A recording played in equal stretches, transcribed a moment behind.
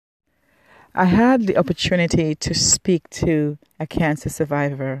I had the opportunity to speak to a cancer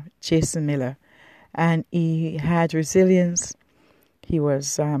survivor, Jason Miller, and he had resilience. He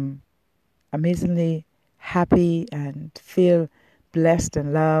was amazingly happy and feel blessed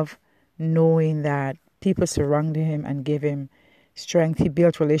and loved, knowing that people surrounded him and gave him strength. He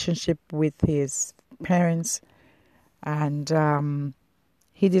built relationship with his parents, and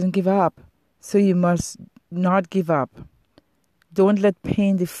he didn't give up. So you must not give up. Don't let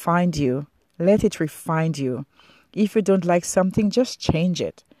pain define you. Let it refine you. If you don't like something, just change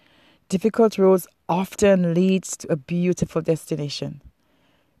it. Difficult roads often leads to a beautiful destination.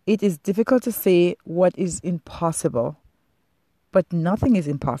 It is difficult to say what is impossible, but nothing is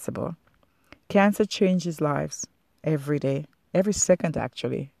impossible. Cancer changes lives every day, every second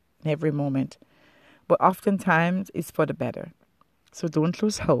actually, in every moment. But oftentimes it's for the better. So don't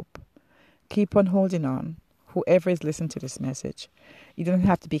lose hope. Keep on holding on. Whoever is listening to this message, you don't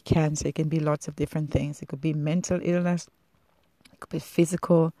have to be cancer. It can be lots of different things. It could be mental illness. It could be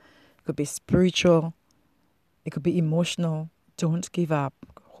physical. It could be spiritual. It could be emotional. Don't give up.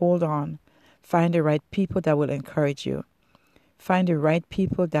 Hold on. Find the right people that will encourage you. Find the right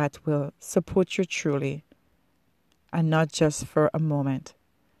people that will support you truly and not just for a moment.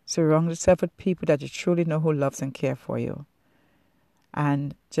 Surround yourself with people that you truly know who loves and care for you.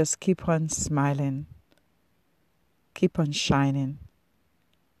 And just keep on smiling. Keep on shining.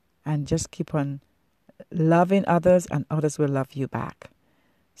 And just keep on loving others, and others will love you back.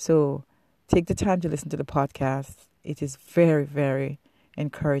 So take the time to listen to the podcast. It is very, very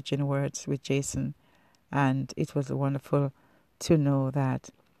encouraging words with Jason. And it was wonderful to know that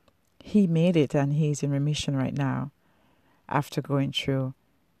he made it and he's in remission right now after going through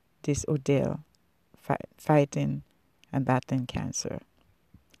this ordeal, fighting and battling cancer.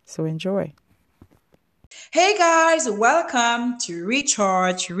 So enjoy. Hey guys, welcome to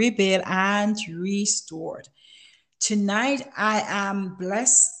Recharge, Rebuild, and Restored. Tonight, I am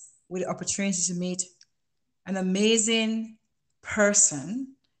blessed with the opportunity to meet an amazing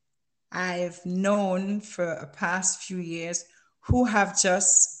person I've known for the past few years who have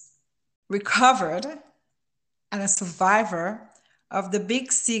just recovered and a survivor of the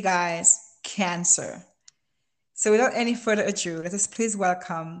big C guys cancer. So without any further ado, let us please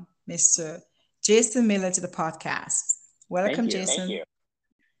welcome Mr. Jason Miller to the podcast. Thank Welcome, you. Jason.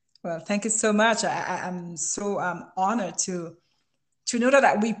 Well, thank you so much. I'm so honored to know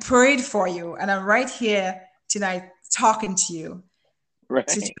that we prayed for you, and I'm right here tonight talking to you to Right.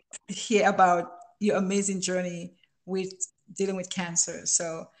 just hear about your amazing journey with dealing with cancer.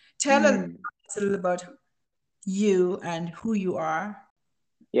 So tell us Mm, a little about you and who you are.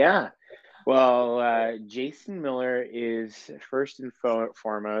 yeah. Well, Jason Miller is first and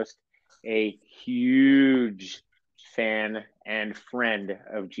foremost a huge fan and friend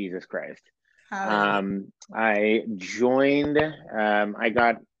of Jesus Christ. Hallelujah. I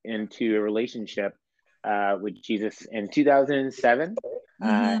got into a relationship with Jesus in 2007,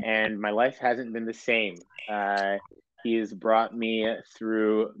 Mm-hmm. and my life hasn't been the same. He has brought me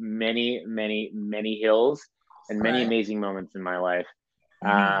through many, many, many hills and many Right. amazing moments in my life.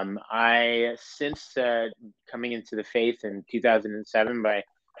 Mm-hmm. I since coming into the faith in 2007 by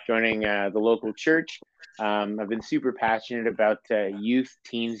joining the local church. I've been super passionate about youth,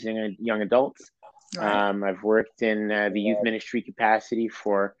 teens, and young adults. Right. I've worked in the youth ministry capacity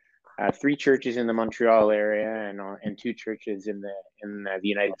for three churches in the Montreal area and two churches in the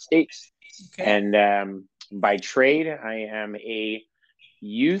United States. Okay. And by trade, I am a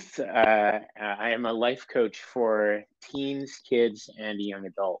youth. I am a life coach for teens, kids, and young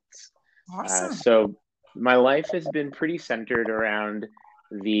adults. Awesome. So my life has been pretty centered around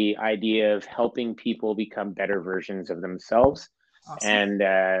the idea of helping people become better versions of themselves. Awesome.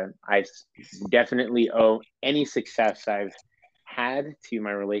 And definitely owe any success I've had to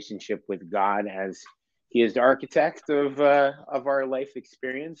my relationship with God, as He is the architect of our life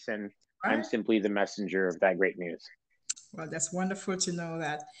experience, and I'm Right. simply the messenger of that great news. Well, that's wonderful to know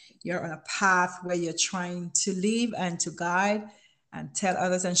that you're on a path where you're trying to live and to guide and tell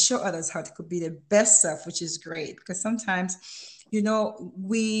others and show others how to be the best self, which is great. Because sometimes,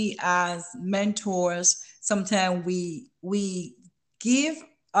 we as mentors, sometimes we give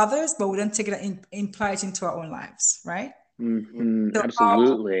others, but we don't take it and imply it into our own lives, right? So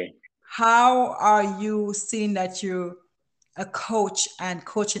Absolutely. how are you seeing that you a coach and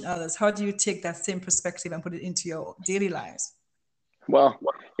coaching others? How do you take that same perspective and put it into your daily lives? Well,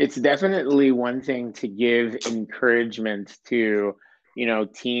 it's definitely one thing to give encouragement to,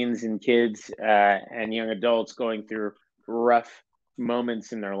 teens and kids and young adults going through rough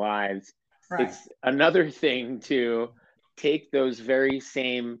moments in their lives. Right. It's another thing to take those very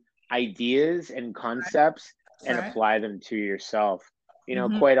same ideas and concepts and Right. apply them to yourself.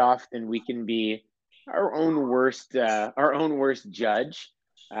 Mm-hmm. Quite often we can be our own worst judge.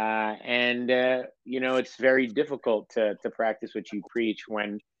 It's very difficult to practice what you preach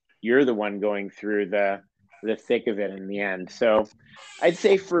when you're the one going through the thick of it in the end. So I'd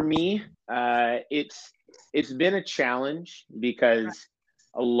say for me, it's been a challenge because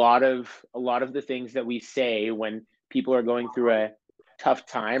a lot of the things that we say when people are going through a tough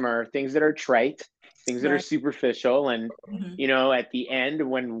time are things that are trite, things that are Right. superficial, and Mm-hmm. at the end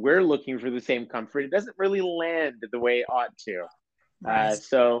when we're looking for the same comfort, it doesn't really land the way it ought to. Right.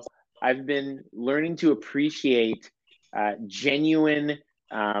 So I've been learning to appreciate genuine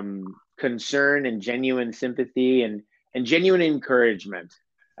concern and genuine sympathy and genuine encouragement,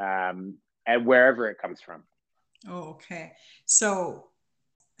 and wherever it comes from. Oh, okay. So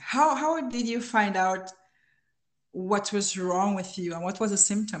how did you find out what was wrong with you and what was the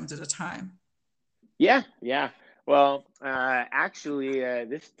symptoms at the time? Yeah, yeah. Well, actually,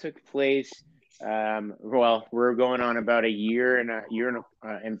 this took place. Well, we're going on about a year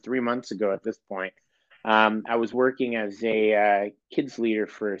and 3 months ago at this point. I was working as a kids leader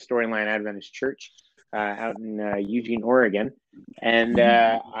for Storyline Adventist Church out in Eugene, Oregon, and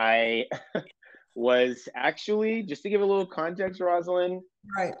Mhm. I was actually, just to give a little context, Rosalind,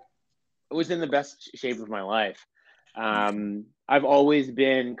 Right. I was in the best shape of my life. I've always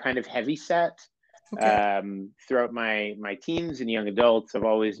been kind of heavy set. Okay. Throughout my teens and young adults, I've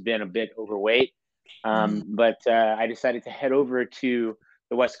always been a bit overweight. Mhm. But I decided to head over to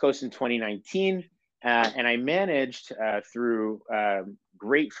the West Coast in 2019, and I managed through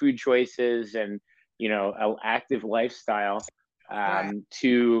great food choices and an active lifestyle Right.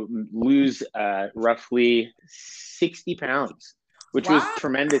 to lose roughly 60 pounds, which was Wow.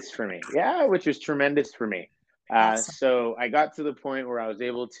 tremendous for me. Yeah, which was tremendous for me. Awesome. So I got to the point where I was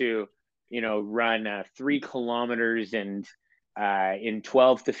able to, run 3 kilometers and in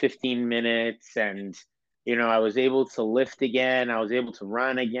 12 to 15 minutes. And, I was able to lift again. I was able to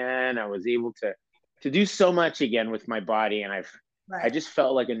run again. I was able to do so much again with my body. And I Right. just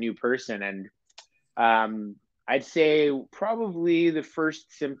felt like a new person. And um, I'd say probably the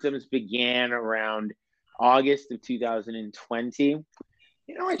first symptoms began around August of 2020.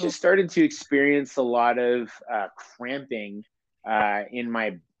 I So just started to experience a lot of cramping in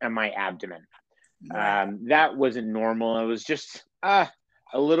my abdomen. right. That wasn't normal. It was just a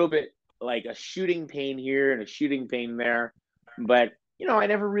little bit like a shooting pain here and a shooting pain there. But, I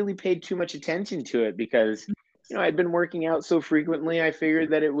never really paid too much attention to it because, I'd been working out so frequently. I figured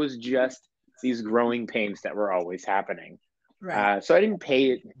that it was just these growing pains that were always happening. Right. So I didn't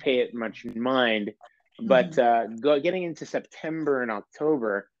pay it much mind. But Mhm. getting into September and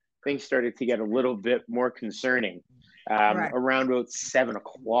October, things started to get a little bit more concerning. Right. Around about 7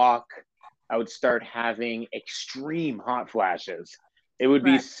 o'clock, I would start having extreme hot flashes. It would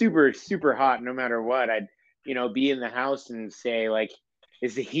be Right. super, super hot no matter what. I'd, be in the house and say, like,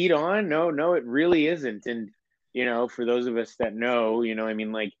 is the heat on? No, no, it really isn't. And, for those of us that know, I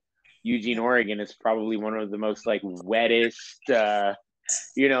mean, like, Eugene, Yeah. Oregon is probably one of the most like wettest,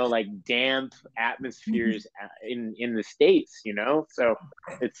 like damp Mhm. atmospheres in the states. So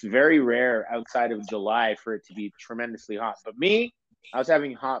it's very rare outside of July for it to be tremendously hot. But me, I was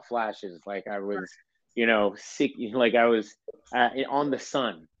having hot flashes, like I was, sick, like I was on the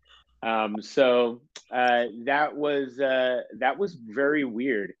sun. So that was very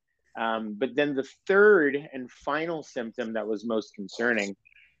weird. But then the third and final symptom that was most concerning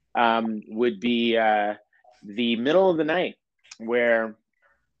would be the middle of the night, where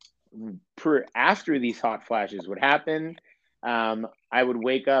after these hot flashes would happen, I would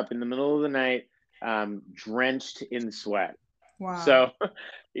wake up in the middle of the night, drenched in sweat. Wow. So,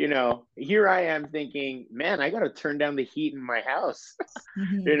 here I am thinking, man, I got to turn down the heat in my house.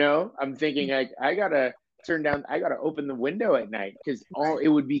 Mhm. I'm thinking like I got to open the window at night because all it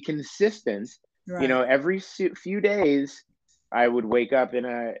would be consistent. Right. Every few days, I would wake up in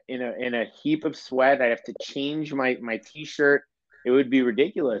a heap of sweat. I'd have to change my t-shirt. It would be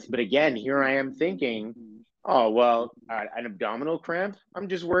ridiculous. But again, here I am thinking, oh well, an abdominal cramp. I'm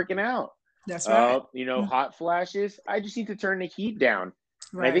just working out. That's right. Mm. Hot flashes. I just need to turn the heat down.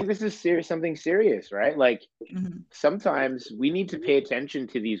 And I Right. think this is something serious, right? Like Mhm. sometimes we need to pay attention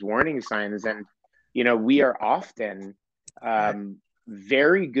to these warning signs, and we are often Right.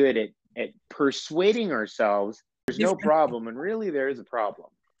 very good at persuading ourselves there's no Different. problem, and really there is a problem.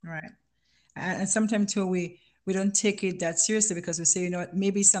 Right. And sometimes too we don't take it that seriously because we say,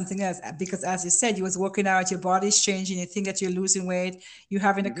 maybe something else. Because as you said, you was working out, your body's changing, you think that you're losing weight, you're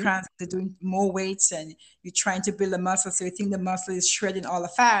having a Hmm. cramp, you're doing more weights and you're trying to build a muscle. So you think the muscle is shredding all the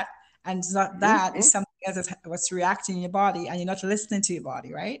fat. And it's not that, it's something else that's what's reacting in your body, and you're not listening to your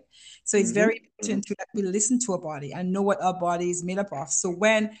body, right? So it's very important to that we listen to our body and know what our body is made up of. So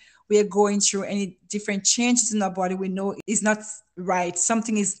when we are going through any different changes in our body, we know it's not right,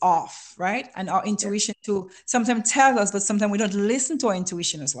 something is off, right? And our intuition too sometimes tells us, but sometimes we don't listen to our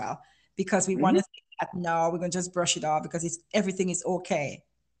intuition as well, because we want to think that no, we're going to just brush it off because it's everything is okay,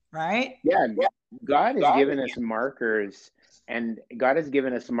 right? Yeah, God has given us markers, and God has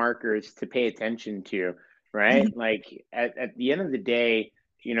given us markers to pay attention to, right? Like at the end of the day,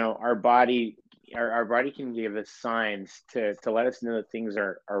 you know, our body can give us signs to let us know that things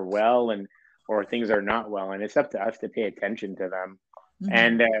are well, and or things are not well, and it's up to us to pay attention to them.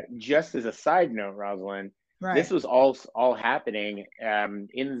 And just as a side note, Rosalind, this Right. was all happening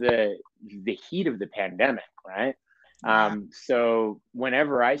in the heat of the pandemic, right? Wow. So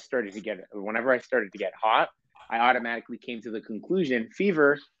whenever I started to get hot, I automatically came to the conclusion,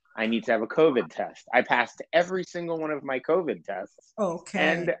 fever, I need to have a COVID test. I passed every single one of my COVID tests, Okay.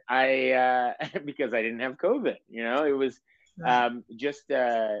 and I because I didn't have COVID. You know, it was Right. just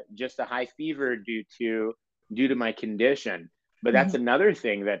a high fever due to my condition. But that's Mhm. another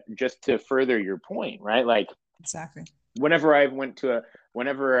thing that, just to further your point, right? Like Exactly. whenever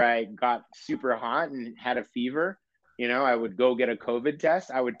whenever I got super hot and had a fever, you know, I would go get a COVID test,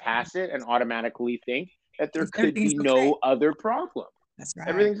 I would pass it and automatically think that there could Everything is be okay. no other problem. That's right.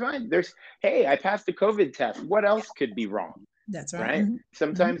 Everything's fine. Hey, I passed the COVID test. What else could be wrong? That's right. Right? Hmm.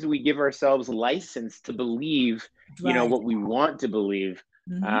 Sometimes we give ourselves license to believe, you know, Right. what we want to believe.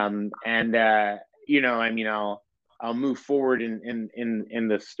 Hmm. And you know, I mean, I'll move forward in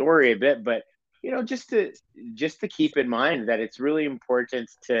the story a bit, but you know, just to keep in mind that it's really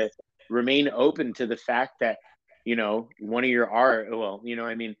important to remain open to the fact that, you know, one of your art, well, you know,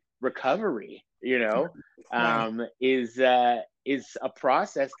 I mean, recovery, you know, Right. is a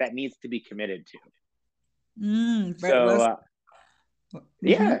process that needs to be committed to. Very well. So Hmm.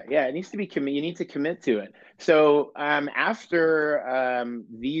 yeah, it needs to be you need to commit to it. So after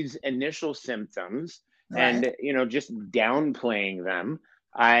these initial symptoms, Right. and you know, just downplaying them,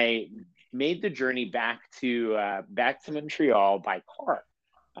 I made the journey back to Montreal by car.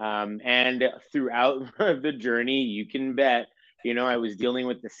 And throughout the journey, you can bet, you know, I was dealing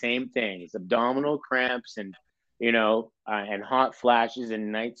with the same things: abdominal cramps, and you know, and hot flashes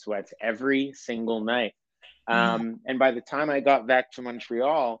and night sweats every single night. Hmm. And by the time I got back to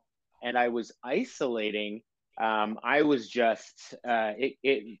Montreal and I was isolating, I was just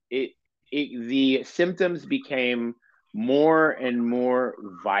the symptoms became more and more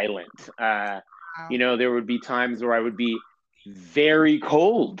violent. You Wow. know, there would be times where I would be very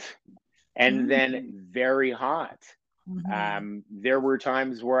cold and then Hmm. very hot. Hmm. There were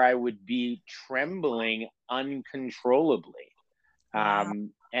times where I would be trembling uncontrollably. Wow.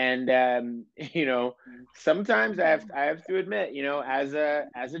 And you know, sometimes I have to admit, you know, as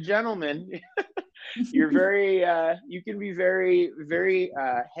a gentleman, you're very you can be very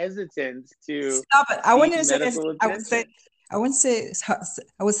hesitant to Stubborn. I seek wouldn't say. medical I would say. attention. I wouldn't say.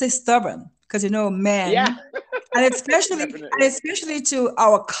 I would say stubborn, because you know Yeah, men, and definitely. especially to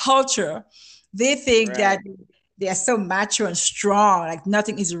our culture, they think that Right, they are so macho and strong, like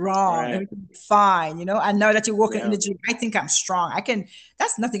nothing is wrong, right. everything is fine, you know. And now that you're working in Yeah, the gym, I think I'm strong. I can.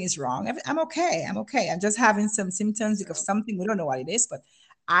 That's nothing is wrong. I'm okay. I'm okay. I'm just having some symptoms of yeah, something. We don't know what it is, but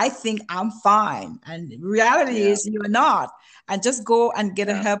I think I'm fine. And reality yeah, is you're not. And just go and get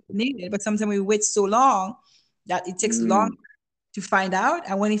a yeah. help needed. But sometimes we wait so long that it takes long Mm, to find out.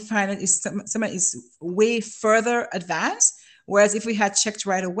 And when you find out, is someone is way further advanced. Whereas if we had checked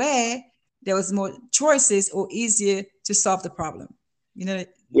right away, there was more choices or easier to solve the problem. You know, God,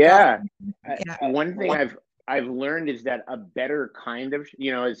 yeah. yeah, One thing I've learned is that a better kind of,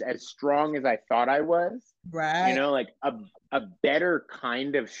 you know, as strong as I thought I was, you right, know, like a better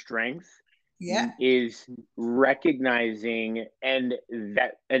kind of strength yeah, is recognizing and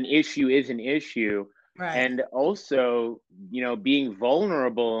that an issue is an issue, right. and also, you know, being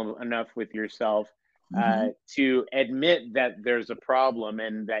vulnerable enough with yourself Mm-hmm. to admit that there's a problem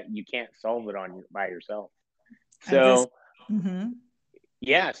and that you can't solve it by yourself. And this, So mm-hmm.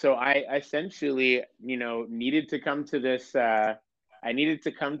 yeah, so I essentially, you know, needed to come to this I needed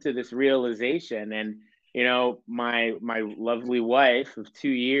to come to this realization. And you know, my lovely wife of 2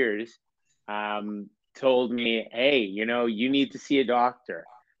 years told me, hey, you know, you need to see a doctor.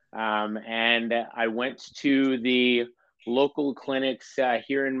 And I went to the local clinics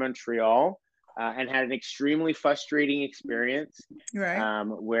here in Montreal, and had an extremely frustrating experience, Right.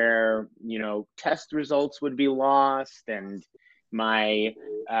 where, you know, test results would be lost, and my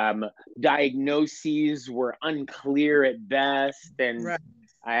um, diagnoses were unclear at best, and Right.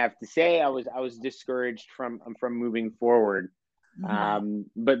 I have to say I was discouraged from moving forward.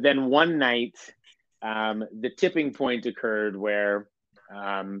 But then one night, the tipping point occurred where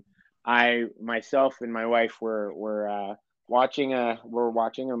I myself and my wife were watching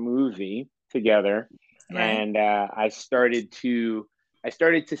a movie together, Right. and I started to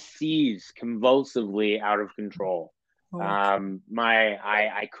seize convulsively out of control. Okay.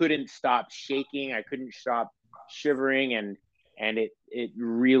 I couldn't stop shaking. I couldn't stop shivering, and it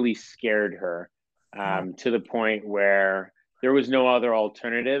really scared her, Wow. to the point where there was no other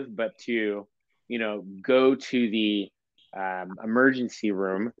alternative but to, go to the emergency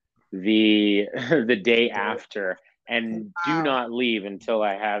room the the day after, and do Wow. not leave until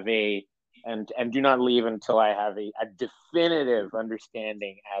I have and do not leave until I have a definitive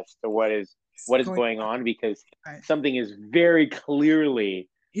understanding as to It's what is going going on, because right. something is very clearly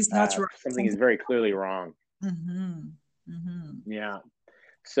It's not right. something is Something. very clearly wrong. Mm-hmm. Mm-hmm. Yeah.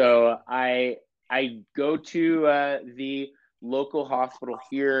 So I go to the local hospital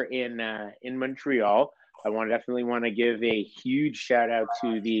here in Montreal. Definitely want to give a huge shout out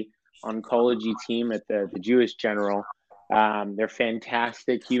to the oncology team at the Jewish General. They're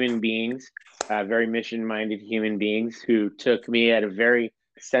fantastic human beings, very mission minded human beings who took me at a very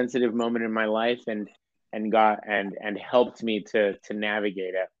sensitive moment in my life and helped me to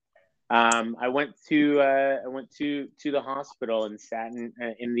navigate it. I went to the hospital and sat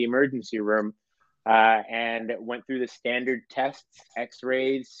in the emergency room, and went through the standard tests,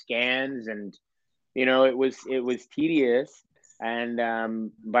 X-rays, scans, and it was tedious.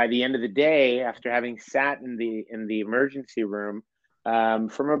 And by the end of the day, after having sat in the emergency room,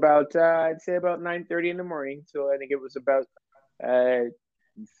 from about I'd say about 9:30 in the morning, so I think it was about uh,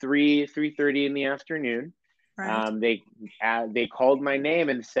 3:30 in the afternoon. Right. They called my name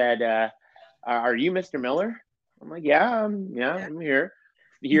and said, "Are you Mr. Miller?" I'm like, "Yeah, Yeah. I'm here."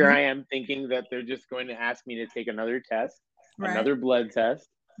 Here Mm-hmm. I am thinking that they're just going to ask me to take another test, Right. another blood test,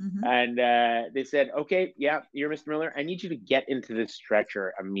 Mm-hmm. and they said, "Okay, yeah, you're Mr. Miller. I need you to get into this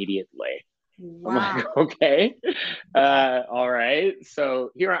stretcher immediately." I'm like, Wow. "Okay, all right."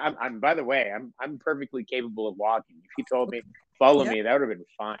 So here I'm. By the way, I'm perfectly capable of walking. If you told me follow Yeah. me, that would have been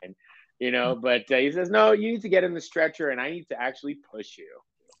fine, But he says, "No, you need to get in the stretcher, and I need to actually push you."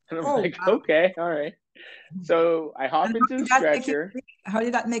 And I'm Oh, like, wow. "Okay, all right." So I And hop how into the did that make you stretcher. feel? How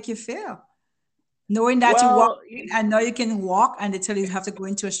did that make you feel? Knowing that you walk Well, and now you can walk and they tell you have to go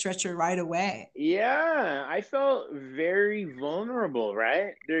into a stretcher right away. yeah, I felt very vulnerable,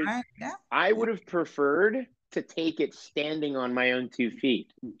 right? Right? Yeah. I Yeah. would have preferred to take it standing on my own 2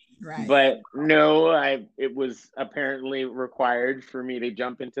 feet. Right. But no, it was apparently required for me to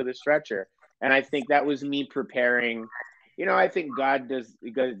jump into the stretcher. And I think that was me preparing. I think God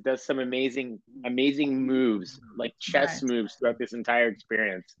does some amazing moves, like chess Right. moves throughout this entire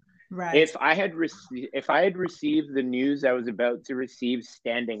experience. Right. If I had received the news I was about to receive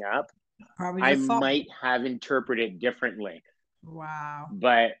standing up, Probably I the fall. might have interpreted differently. Wow.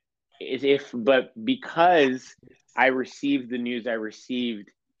 But because I received the news I received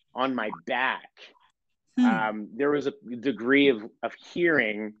on my back, Hmm. there was a degree of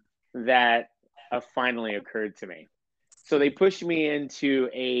hearing that finally occurred to me. So they pushed me into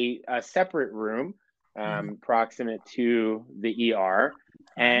a separate room, Mhm. proximate to the ER,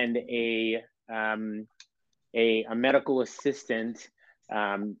 Right. and um, a medical assistant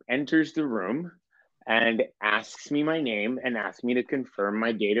enters the room and asks me my name and asks me to confirm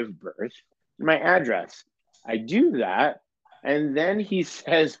my date of birth and my address. I do that, and then he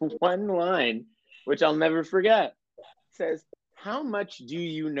says one line, which I'll never forget. Says, "How much do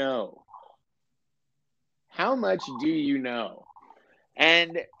you know? How much do you know?"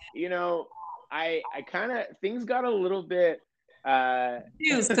 And you know, I kind of things got a little bit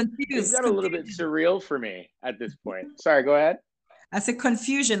Confused, things confused, got a little bit confusion. surreal for me at this point. Sorry, go ahead. I said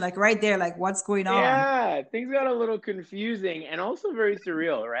confusion, like right there, like what's going on? Yeah, things got a little confusing and also very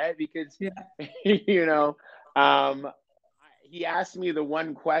surreal, right? Because, Yeah. you know, um, he asked me the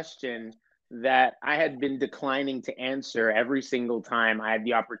one question that I had been declining to answer every single time I had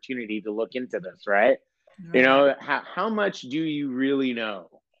the opportunity to look into this, right? Right. How much do you really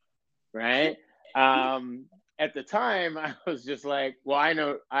know, right? Um, at the time, I was just like, well, I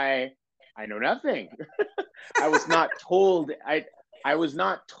know nothing. I was not told I was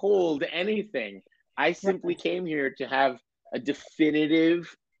not told anything. I simply Right. came here to have a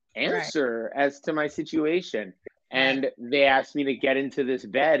definitive Right. answer as to my situation. Right. And they asked me to get into this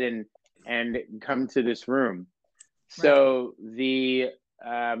bed and come to this room. Right. So the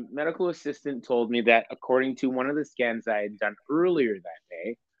medical assistant told me that according to one of the scans I had done earlier that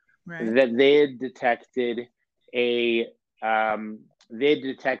day, Right. that they had detected a um, they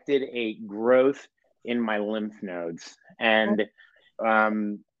detected a growth in my lymph nodes, and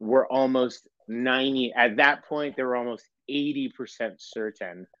we're almost 90 at that point. They were almost 80%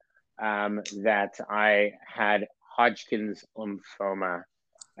 certain that I had Hodgkin's lymphoma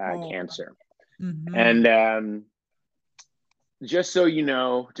cancer. Mm-hmm. And just so you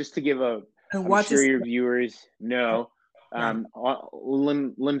know, just to give I'm sure your viewers know,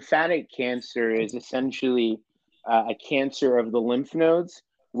 lymphatic cancer is essentially a cancer of the lymph nodes,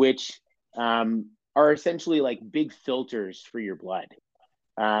 which are essentially like big filters for your blood.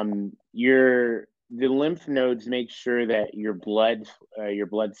 The lymph nodes make sure that your blood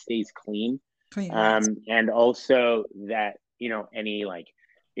stays clean, right. and also that any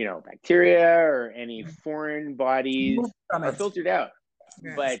bacteria or any foreign bodies are filtered out.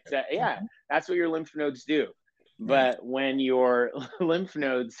 Yes. But that's what your lymph nodes do. But when your lymph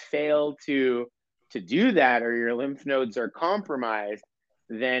nodes fail to do that, or your lymph nodes are compromised,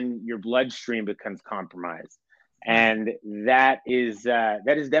 then your bloodstream becomes compromised. And that is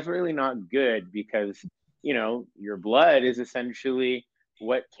definitely not good, because your blood is essentially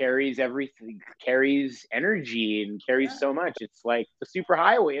what carries everything, carries energy, and carries so much. It's like the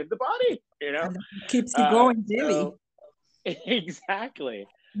superhighway of the body, and it keeps you going daily. So, exactly.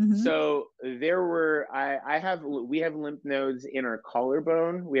 Mm-hmm. So we have lymph nodes in our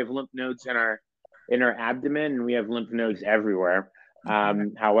collarbone, we have lymph nodes in our abdomen, and we have lymph nodes everywhere.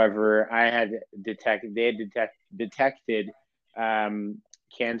 However, they had detected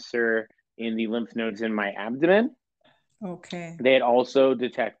cancer in the lymph nodes in my abdomen. Okay. They had also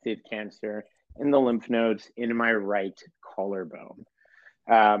detected cancer in the lymph nodes in my right collarbone.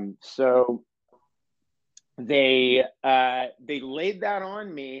 So they laid that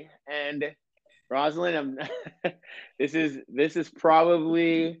on me, and Rosalind, this is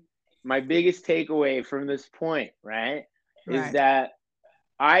probably my biggest takeaway from this point, right? Is that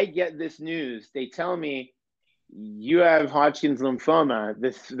I get this news. They tell me you have Hodgkin's lymphoma.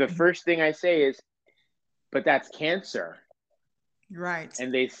 The first thing I say is, but that's cancer. Right.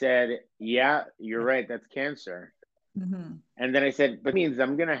 And they said, yeah, you're right, that's cancer. Mm-hmm. And then I said, but that means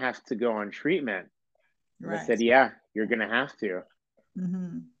I'm going to have to go on treatment. And I said, yeah, you're going to have to.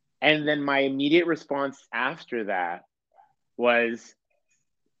 Mm-hmm. And then my immediate response after that was,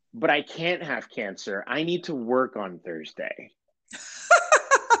 but I can't have cancer. I need to work on Thursday.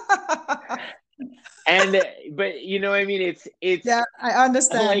 But you know, I mean, it's yeah, I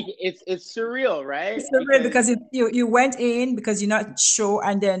understand. Like it's surreal, right? It's surreal because you went in because you're not sure,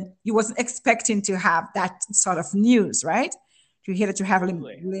 and then you wasn't expecting to have that sort of news, right? To hear that you have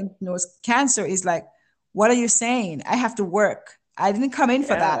lymph node cancer is like, what are you saying? I have to work. I didn't come in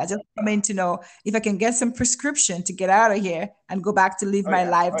for that. I just come in to know if I can get some prescription to get out of here and go back to live my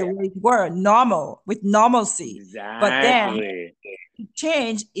life the way it were, normal, with normalcy. Exactly. But then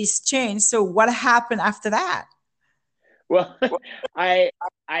change is change. So what happened after that? Well, I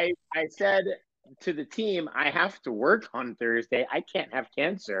said to the team, I have to work on Thursday. I can't have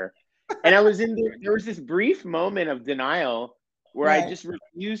cancer. And there was this brief moment of denial where I just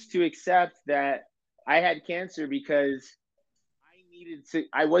refused to accept that I had cancer, because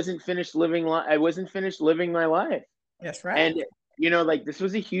I wasn't finished living my life. That's right. And this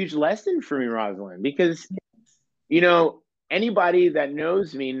was a huge lesson for me, Rosalind, because anybody that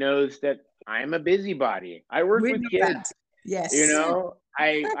knows me knows that I'm a busybody. I work with kids. That. Yes.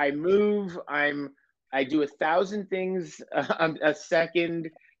 I move. I do 1,000 things a second.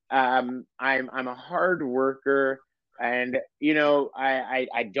 I'm a hard worker, and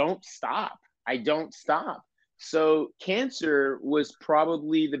I don't stop. So cancer was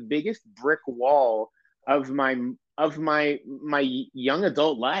probably the biggest brick wall of my young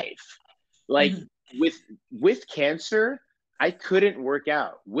adult life. Like with cancer, I couldn't work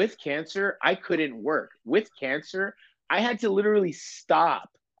out. With cancer, I couldn't work. With cancer, I had to literally stop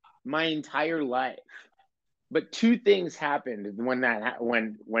my entire life. But two things happened when that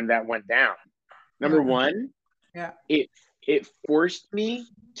went down. Number one, it forced me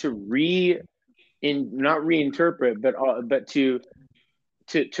to not reinterpret, but to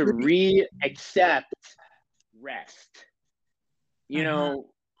re-accept rest.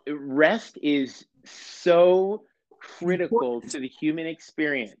 Rest is so critical to the human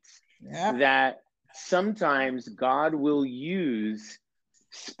experience that sometimes God will use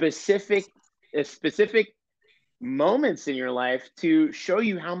specific moments in your life to show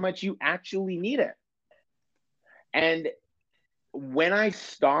you how much you actually need it. And when I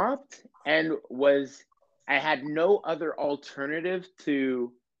stopped and I had no other alternative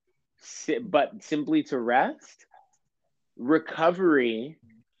but simply to rest, recovery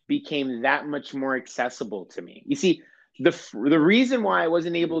became that much more accessible to me. You see, the reason why I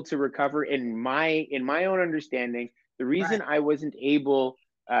wasn't able to recover in my own understanding, the reason I wasn't able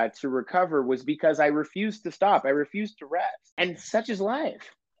to recover was because I refused to stop. I refused to rest, and such is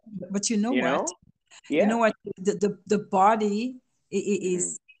life. But you know what? You know Yeah. what? The body Mhm.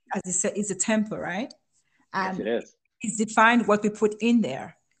 is, as I said, is a temple, right? Yes, it And is. it's defined what we put in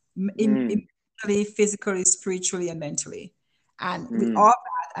there, Mm. emotionally, physically, spiritually, and mentally. And with all Mm.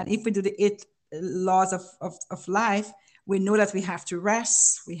 that, and if we do the 8 laws of life, we know that we have to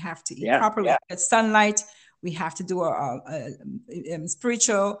rest, we have to eat Yeah. properly, get sunlight, we have to do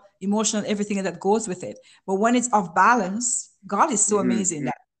spiritual, emotional, everything that goes with it. But when it's off balance, God is so Hmm. amazing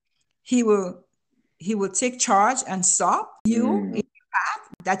that He will He will take charge and stop you Mm. in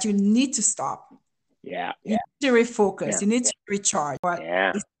that you need to stop. Yeah. You need to refocus. Yeah. You need to recharge. But Yeah.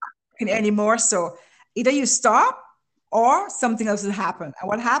 it's not working anymore. So either you stop or something else will happen. And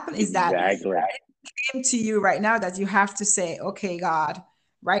what happened is that Exactly. it came to you right now that you have to say, okay, God,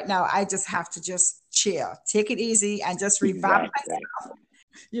 right now I just have to just chill, take it easy, and just revamp Exactly. myself.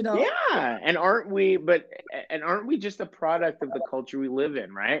 You know? Yeah, and aren't we just a product of the culture we live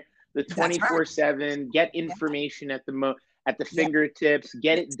in, right? The That's right. 24/7, get Yeah. information at the Yeah. fingertips,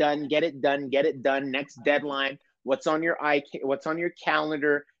 get it done, get it done, get it done, next deadline, what's on your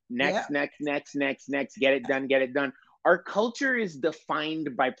calendar, Yeah. next, get it done, get it done. Our culture is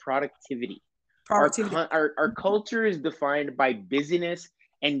defined by productivity. Productivity. Our culture is defined by busyness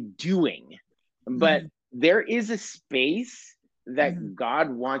and doing. But Mhm. there is a space Mhm. that God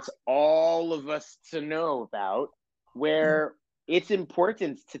wants all of us to know about, Mhm. where it's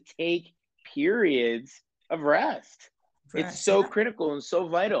important to take periods of rest. It's Fresh. so Yeah. critical and so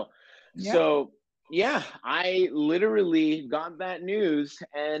vital. Yeah. So, yeah, I literally got that news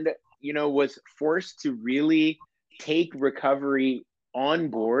and, was forced to really take recovery on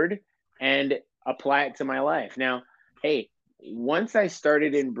board and apply it to my life. Now, hey, once I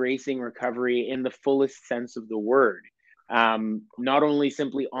started embracing recovery in the fullest sense of the word, not only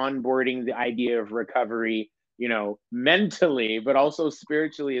simply onboarding the idea of recovery, mentally, but also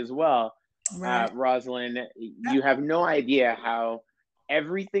spiritually as well. Right. Rosalind, you have no idea how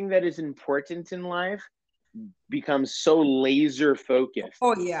everything that is important in life becomes so laser focused,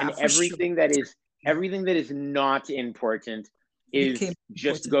 Oh yeah, and for sure. everything that is not important Became is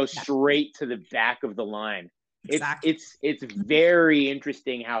just important. go Yeah. straight to the back of the line. It's Exactly. it's it's very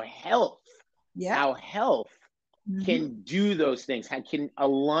interesting how Yeah. health Hmm. can do those things, can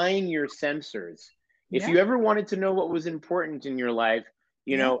align your sensors. If Yeah. you ever wanted to know what was important in your life,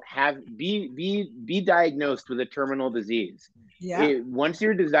 Yeah. have be diagnosed with a terminal disease. Yeah. Once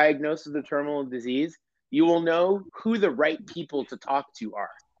you're diagnosed with a terminal disease, you will know who the right people to talk to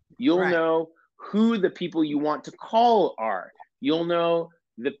are. You'll Right. know who the people you want to call are. You'll know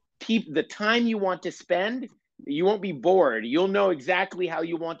the time you want to spend. You won't be bored. You'll know exactly how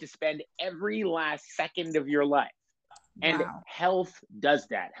you want to spend every last second of your life. And Wow. health does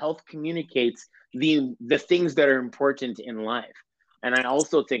that. Health communicates the things that are important in life. And I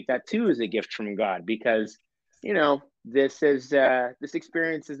also think that too is a gift from God, because this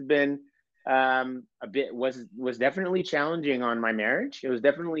experience has been a bit was definitely challenging on my marriage. It was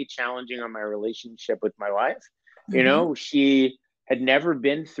definitely challenging on my relationship with my wife. Hmm. She had never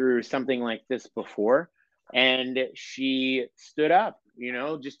been through something like this before, and she stood up,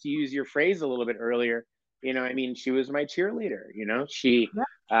 just to use your phrase a little bit earlier. I mean, she was my cheerleader. She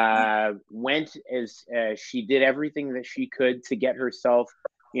Yeah. went as she did everything that she could to get herself,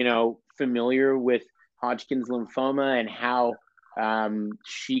 familiar with Hodgkin's lymphoma, and how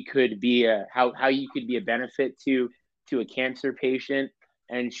she could be how you could be a benefit to a cancer patient.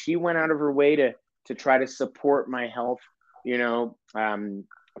 And she went out of her way to try to support my health, you know, um,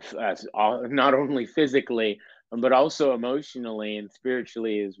 not only physically, but also emotionally and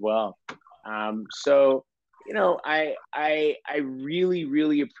spiritually as well. So, I really,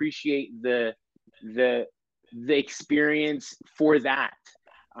 really appreciate the the experience for that.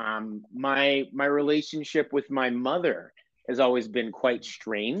 My relationship with my mother has always been quite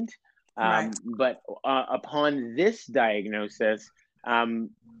strained, Right. but upon this diagnosis,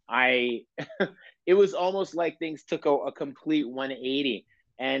 um, I it was almost like things took a complete 180,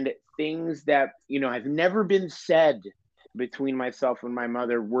 and things that have never been said between myself and my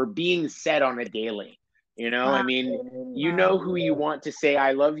mother were being said on a daily. I Wow. mean, Wow. who you want to say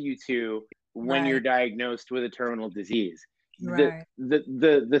I love you to when you're Right. diagnosed with a terminal disease. Right.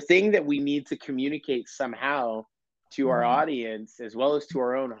 The thing that we need to communicate somehow to our Hmm. audience, as well as to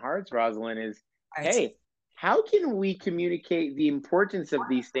our own hearts, Rosalind, is, Right. hey, how can we communicate the importance of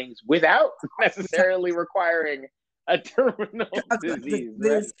these things without Without necessarily requiring a terminal disease,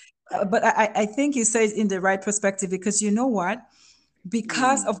 right? but I think you say it in the right perspective, because you know what?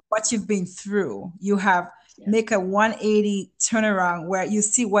 Because of what you've been through, you have make a 180 turnaround where you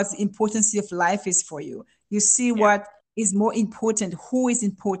see what the importance of life is for you. You see what is more important, who is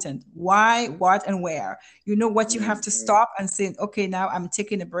important, why, what, and where. You know what you have to stop and say, okay, now I'm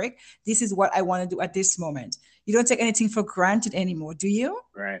taking a break. This is what I want to do at this moment. You don't take anything for granted anymore, do you?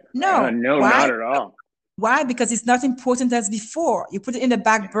 Right. No. No, Why? not at all. Why? Because it's not important as before. You put it in the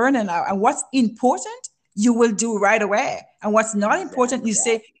back burner now. And what's important, you will do right away. And what's not important, you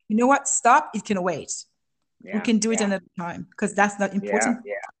say, you know what, stop, it can wait. We can do it another time, because that's not important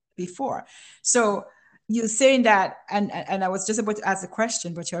before. So you're saying that, and I was just about to ask a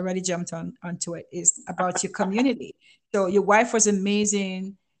question, but you already jumped onto it, is about your community. So your wife was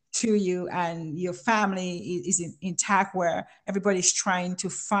amazing to you, and your family is intact, where everybody's trying to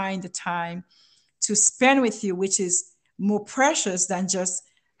find the time to spend with you, which is more precious than just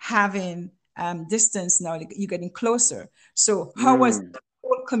having distance. Now you're getting closer. So how was the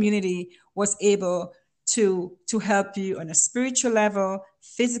whole community was able to help you on a spiritual level,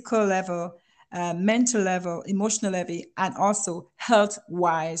 physical level, mental level, emotional level, and also health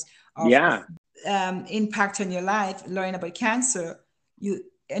wise of impact on your life, learning about cancer? You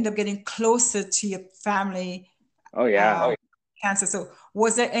end up getting closer to your family. Cancer. So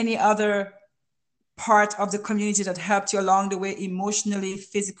was there any other part of the community that helped you along the way, emotionally,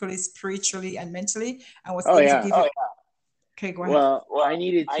 physically, spiritually, and mentally, and was able to give you? Okay, go ahead. Well, I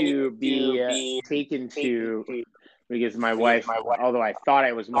needed to be taken to, because my wife, although I thought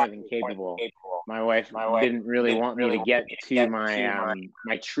I was more than capable, my wife didn't really want me to get to my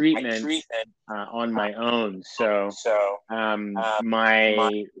my treatment on my own. So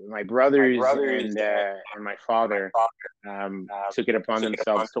my brothers and my father took it upon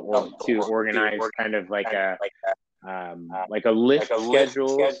themselves to organize kind of like a lift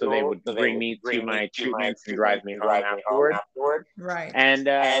schedule, so they would bring me to my treatments and drive me home afterward. Right. And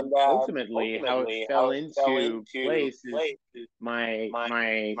ultimately, how it fell into place is my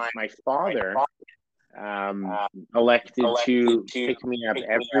father elected to pick me up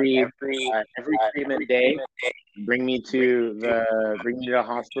every treatment day, bring me to the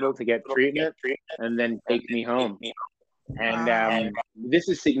hospital to get treatment, and then take me home. And this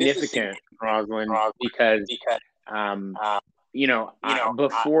is significant, Rosalind, because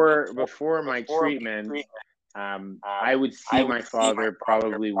before my treatment, I would see my father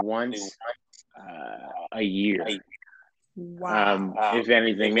probably once a year. Wow. If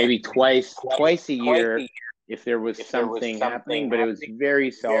anything, maybe twice a year if there was something happening, but it was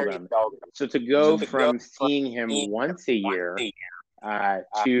very seldom. So to go from seeing him once a year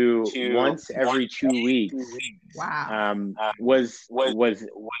to once every 2 weeks, was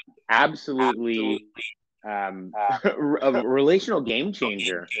absolutely a relational game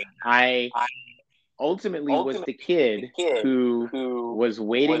changer. I ultimately was the kid who was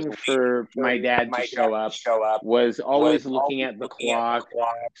waiting for my dad to show up, was always looking at the clock,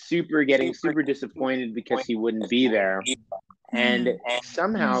 getting super disappointed because he wouldn't be there. And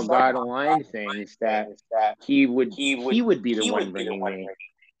somehow God aligned things that he would be the one bringing me,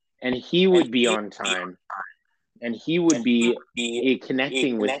 and he would be on time, and he would be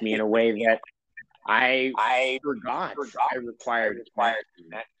connecting with me in a way that I forgot I required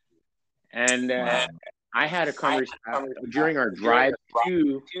connection. And I had a conversation during our drive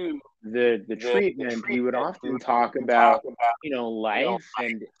to the treatment. He would often talk about life,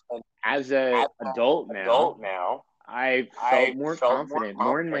 and as an adult now, I felt more confident,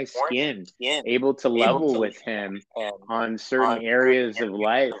 more in my skin, able to level with him on certain areas of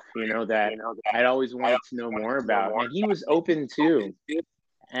life, that I'd always wanted to know more about. And he was open too.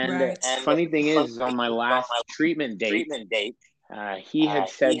 And funny thing is, on my last treatment date, he had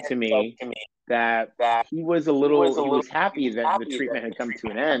said to me that he was happy that the treatment had come to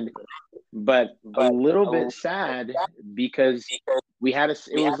an end, but a little bit sad because it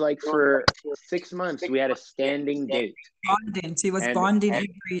was like for 6 months, we had a standing date. Bonding. He was bonding every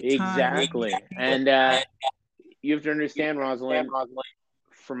time. Exactly. And you have to understand, Rosalind,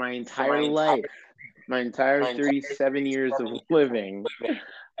 for my entire life, my entire 37 years of living,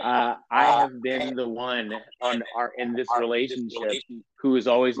 I have been the one in this relationship who has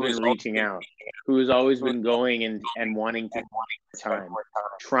always been reaching out, who has always been going and wanting to time,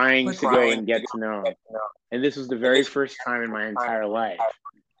 trying to go and get to know. And this was the very first time in my entire life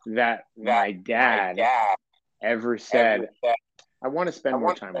that my dad ever said, I want to spend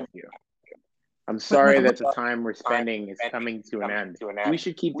more time with you. I'm sorry that the time we're spending is coming to an end. We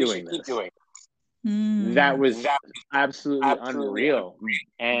should keep doing this. That was absolutely unreal,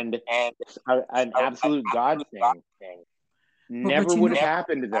 and an absolute God thing. Never would have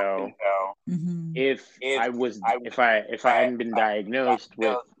happened though Mm-hmm. if I hadn't been diagnosed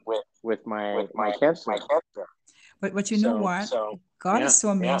with my cancer. But you know what? God is so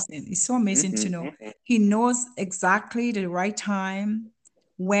amazing. It's so amazing to know. He knows exactly the right time,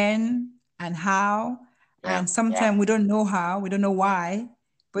 when and how. And sometimes we don't know how, we don't know why,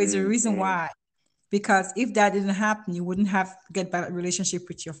 but it's a reason why. Because if that didn't happen, you wouldn't have get back relationship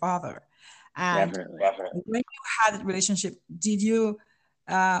with your father. And Definitely. when you had that relationship, did you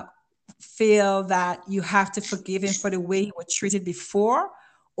uh, feel that you have to forgive him for the way he was treated before,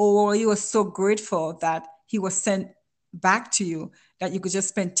 or you were so grateful that he was sent back to you that you could just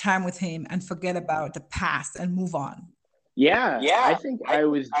spend time with him and forget about the past and move on? Yeah, I think I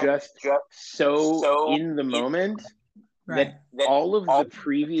was just so in the moment Right. that all of the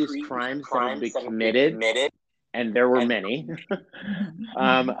previous crimes that had been committed, and there were many,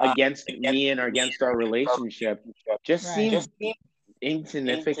 against me and against our relationship, just seemed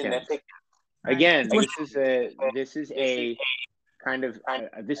insignificant. Right. Again, this is a kind of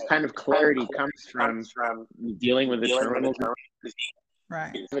this kind of clarity comes from dealing with a terminal disease.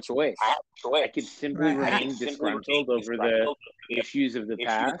 Right. I have a choice. I could simply remain disgruntled over the issues of the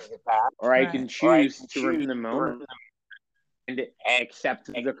past, or I can choose to remain in the moment and accept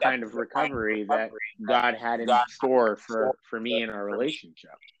the kind of recovery that God had in store for me and our relationship.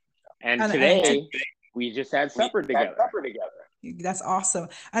 And today, we just had supper together. That's awesome.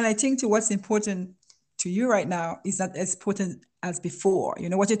 And I think to what's important to you right now is not as important as before. You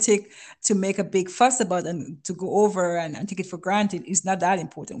know, what you take to make a big fuss about and to go over and take it for granted is not that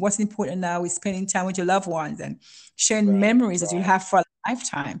important. What's important now is spending time with your loved ones and sharing memories that you'll have for a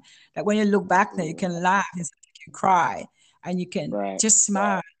lifetime. That when you look back there, you can laugh instead of you can cry, and you can just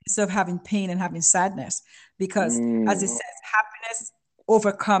smile instead of having pain and having sadness. Because as it says, happiness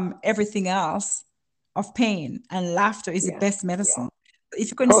overcome everything else of pain, and laughter is the best medicine. If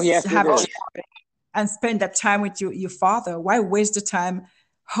you can have children and spend that time with your father, why waste the time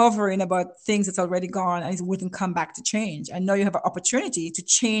hovering about things that's already gone and it wouldn't come back to change? And now you have an opportunity to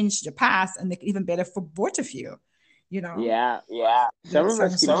change the past and make it even better for both of you. You know? Yeah. Some of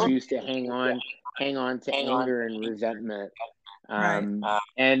us can choose to hang on to anger and resentment. And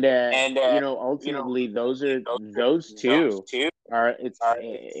ultimately those two are it's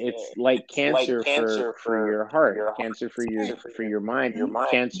like cancer for your heart, cancer for your mind,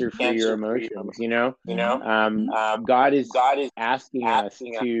 cancer for your emotions, God is asking us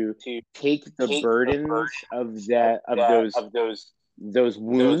to take the burdens of those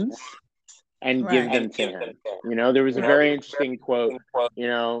wounds and give them to him. There was a very interesting quote,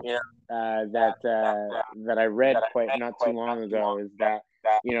 that I read quite not too long ago, is that,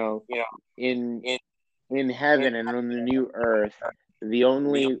 in heaven and on the new earth, the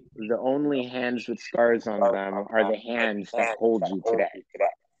only hands with scars on them are the hands that hold you today.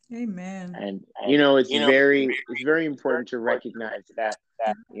 Amen. And it's very important to recognize that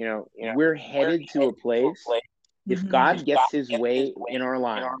we're headed to a place, if God gets his way in our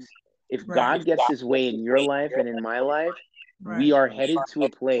lives, if God gets his way in your life and in my life, we are headed to a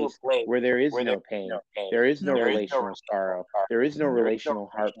place where there is no pain, there is no relational sorrow, there is no relational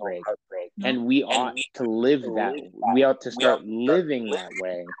heartbreak, and we ought to live that. We ought to start living that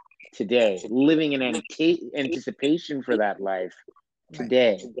way today, living in anticipation for that life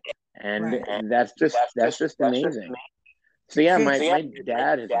today, and that's just amazing. So yeah, my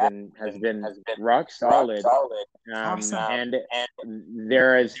dad has been rock solid, and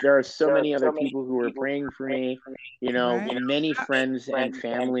there are so many other people who are praying for me. Many friends and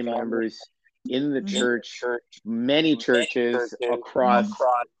family members in the church, many churches across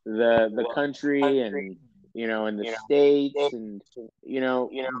the country, and in the States, and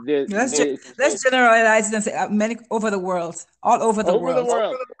let's generalize and say many over the world, all over the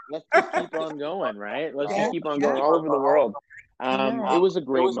world. Let's just keep on going, right? Let's just keep on going all over the world. It was a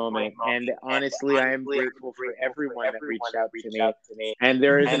great moment, and honestly, I am grateful for everyone that reached out to me. And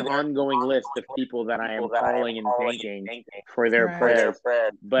there is an ongoing list of people that I am calling and thanking for their prayers.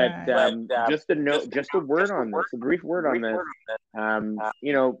 But just a word on this, a brief word on this.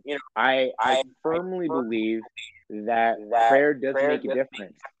 I firmly believe that prayer does make a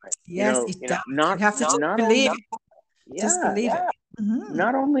difference. Yes, it does. You have to just believe it. Just believe it.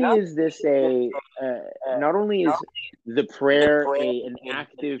 Not only is this not only is the prayer an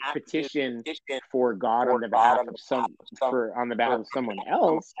active petition for God on the behalf of someone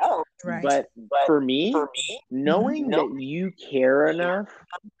else, but for me, knowing that you care enough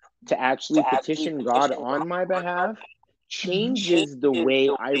to actually petition God on my behalf changes the way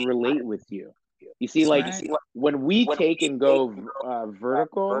I relate with you. You see, when we take and go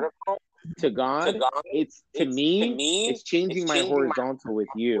vertical, to God, it's to me, it's changing my horizontal with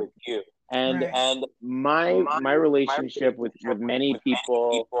you. And my relationship with many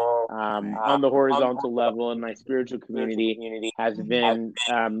people on the horizontal level in my spiritual community has been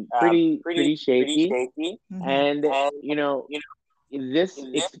pretty shaky. And this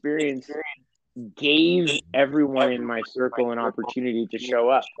experience gave everyone in my circle an opportunity to show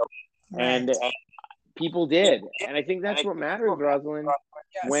up, and people did. And I think that's what matters, Rosalind.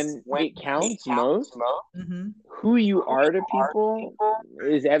 When it counts most, who you are to people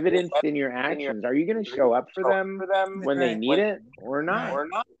is evidenced in your actions. Are you going to show up for them when they need it or not?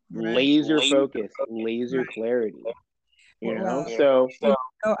 Laser focus, laser clarity. So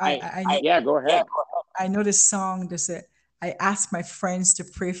yeah, go ahead. I know this song. I ask my friends to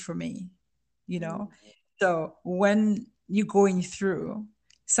pray for me. So when you're going through,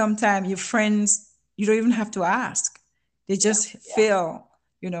 sometimes your friends, you don't even have to ask. They just feel,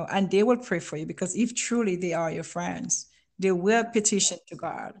 and they will pray for you, because if truly they are your friends, they will petition to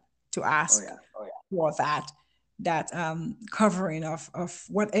God to ask for that covering of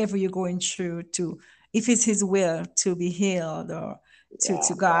whatever you're going through, to if it's his will to be healed, or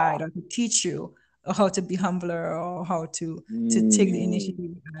to guide, or to teach you how to be humbler, or how to take the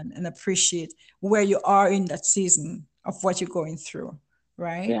initiative and appreciate where you are in that season of what you're going through,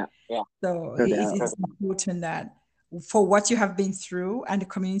 right? So it's important that for what you have been through and the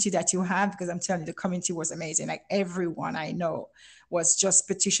community that you have, because I'm telling you, the community was amazing. Like, everyone I know was just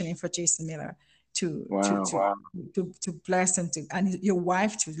petitioning for Jason Miller to bless, and your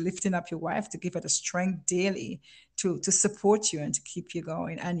wife, to lifting up your wife, to give her the strength daily to support you and to keep you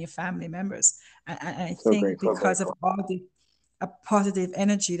going, and your family members. And I think because of all the positive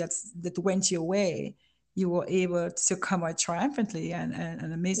energy that went your way, you were able to come out triumphantly and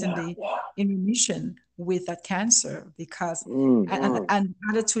amazingly in remission with that cancer, because and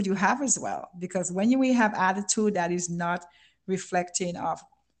attitude you have as well. Because when we have attitude that is not reflecting of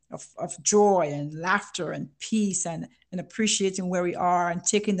joy and laughter and peace and appreciating where we are, and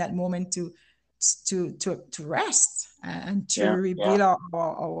taking that moment to rest and to rebuild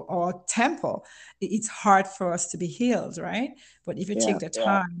our temple, it's hard for us to be healed, right? But if you take the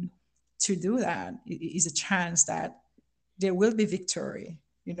time to do that, it is a chance that there will be victory.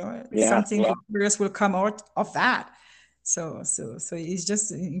 Something glorious will come out of that. So it's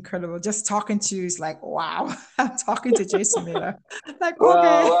just incredible. Just talking to you is like, wow. I'm talking to Jason Miller. Like,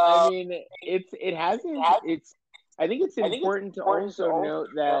 okay. I mean, I think it's important to also note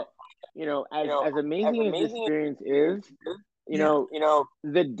that, as amazing as this experience is,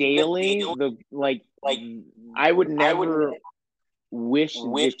 the daily, I would never wish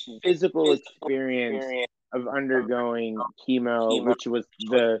the physical experience of undergoing chemo, which was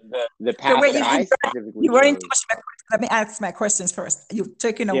the path that I specifically chose. Let me ask my questions first. You've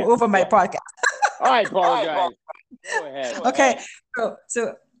taken over my podcast. I apologize. Go ahead. Okay.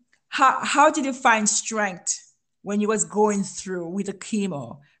 So how did you find strength when you was going through with the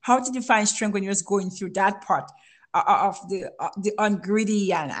chemo? How did you find strength when you was going through that part of the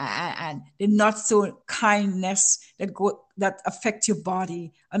ungreedy and the not so kindness that affect your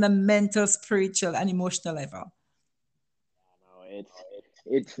body on a mental, spiritual, and emotional level? No,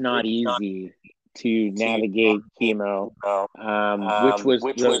 it's not easy to navigate chemo, which was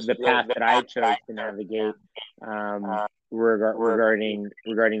the path that I chose to navigate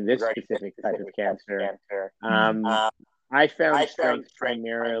regarding this specific type of cancer. I found strength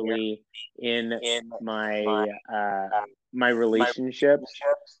primarily in my my relationships.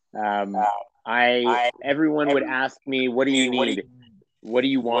 Everyone would ask me, "What do you need? What do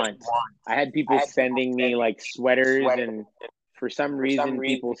you want?" I had people sending me like sweaters, and for some reason,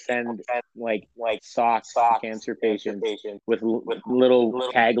 people send like socks to cancer patients with little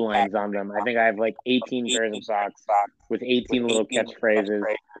taglines on them. I think I have like 18 pairs of socks with 18 little catchphrases.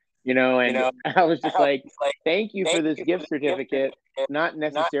 And I was just like, thank you for this gift certificate. Not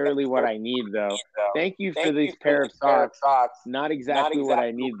necessarily what I need, though. Thank you for this pair of socks. Not exactly what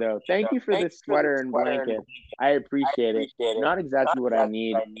I need, though. Thank you for this sweater and blanket. I appreciate it. Not exactly what I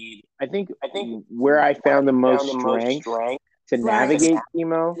need. I think where I found the most strength to navigate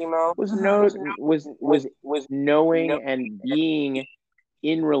chemo was knowing and being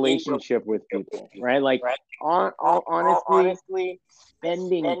in relationship with people, right? Like, honestly,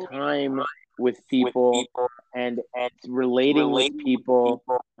 spending time with people and relating with people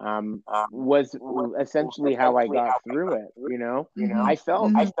was essentially how I got through it. I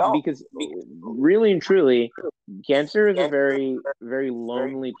felt because really and truly, cancer is a very, very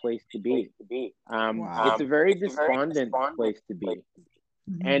lonely place to be. It's a very despondent place to be,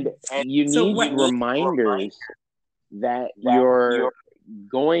 and you need reminders that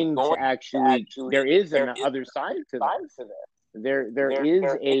going to actually, there is an other side to this. There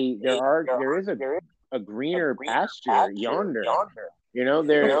is a greener pasture yonder. You know,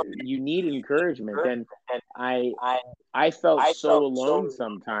 you need encouragement. And I felt so alone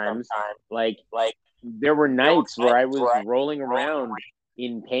sometimes. Like, there were nights where I was rolling around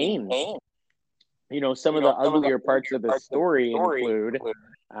in pain. You know, some of the uglier parts of the story include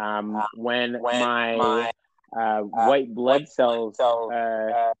when my white blood cells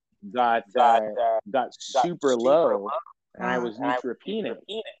got super low, and I was neutropenic.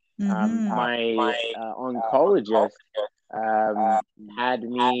 My oncologist had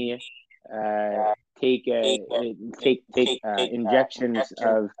me take injections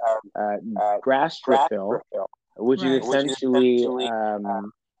of Grastrafil, which is essentially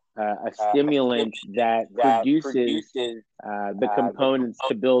a stimulant that produces the components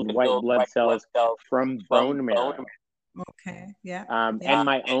to build white blood cells from bone marrow. Okay. Yeah. And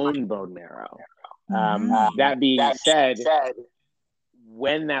my own bone marrow. That being said,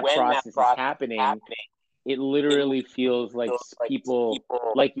 when that process is happening, it literally feels like people,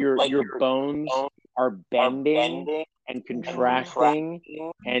 like your bones are bending and contracting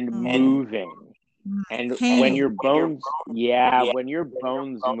and moving. And when your bones, when your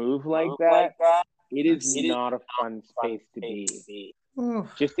bones move like that, it is not a fun space to be.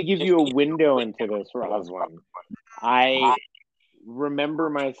 Just to give you a window into this, Rosalind, I remember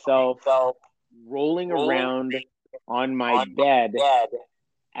myself rolling around on my bed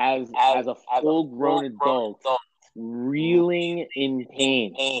as a full-grown adult, reeling in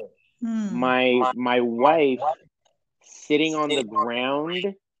pain. My wife sitting on the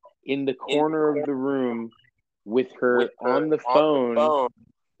ground in the corner of the room with her on the phone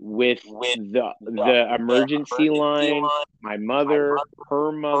with the emergency line, my mother,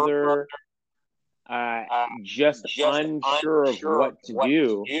 her mother, just unsure of what to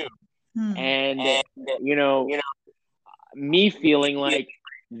do. And, you know, me feeling like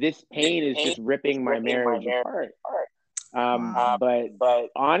this pain is just ripping my marriage apart. But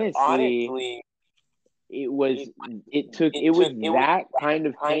honestly, it was that kind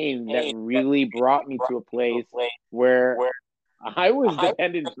of pain that really brought me to a place where I was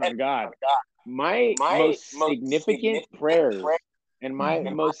dependent on God. My most significant prayers and my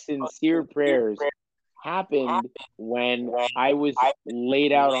most sincere prayers happened when I was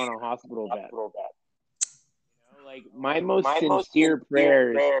laid out on a hospital bed. Like, my most sincere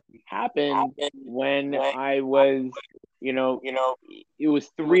prayers happened when I was, you know, it was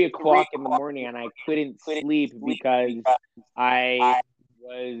 3 o'clock in the morning and I couldn't sleep because I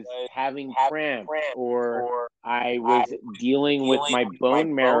was having cramps, or I was dealing with my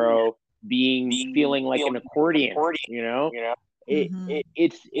bone marrow feeling like an accordion, you know?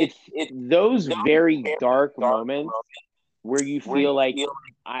 It's those very dark moments where you feel like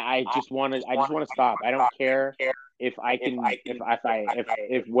I just want to stop. I don't care if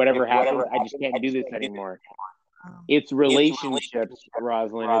whatever happens, I just can't do this anymore. It's relationships,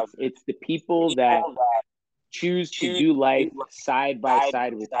 Rosalind. It's the people that choose to do life side by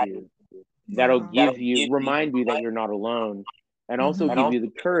side with you that'll remind you that you're not alone, and also give you the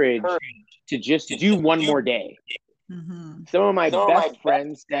courage to just do one more day. Some of my best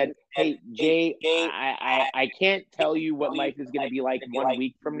friends said, "Hey, Jay, I can't tell you what life is going to be like 1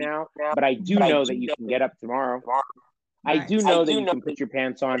 week from now, but I do know that you can get up tomorrow. I do know that you can put your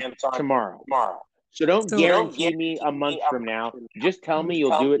pants on tomorrow. So don't guarantee me a month from now. Just tell me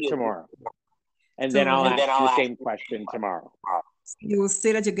you'll do it tomorrow. And then I'll ask you the same question tomorrow." You will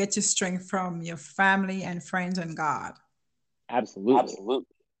say that you get your strength from your family and friends and God. Absolutely.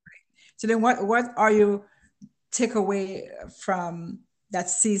 So then what are you take away from that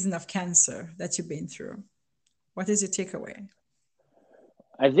season of cancer that you've been through? What is your takeaway?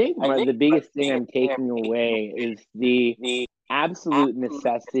 I think the biggest thing I'm taking away is the absolute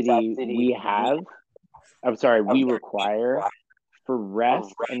necessity we require for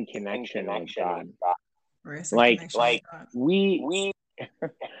rest and connection with God.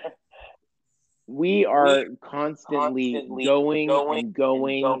 We are constantly going,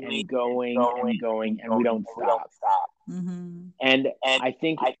 and we don't stop. And I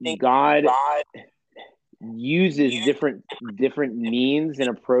think God uses different means and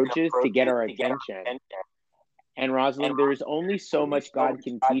approaches to get our attention. And Rosalind, there's only so much God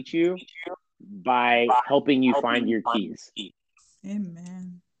can teach you by helping you find your keys.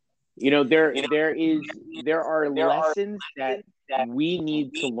 Amen. You know, there are lessons that we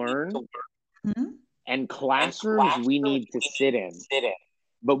need to learn, and classrooms we need to sit in.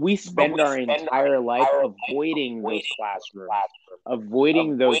 But we spend our entire life avoiding those classrooms.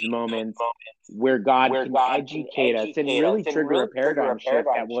 avoiding those moments where God can educate us and really trigger a paradigm shift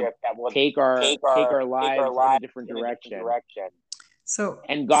that will take our lives in a different direction.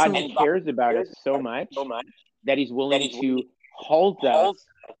 And God cares about us so much that He's willing to halt us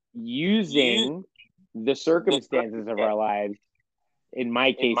using the circumstances of our lives. In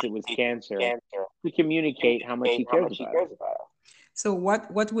my case, it was cancer, to communicate how much He cares about us. So what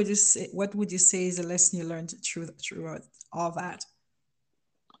would you say? What would you say is the lesson you learned through all that?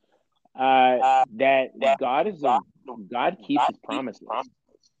 That God keeps His promises.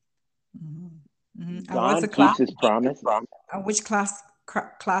 God keeps His promises. Which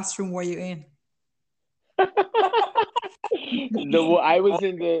classroom were you in? I was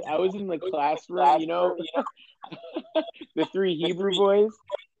in the classroom, the three Hebrew boys,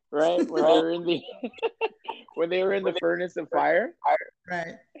 right? When they were in the when they were in the furnace of fire.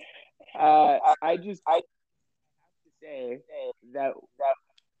 Right. I just have to say that I'm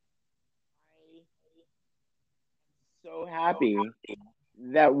so happy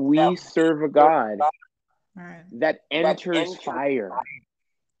that we serve a God that enters fire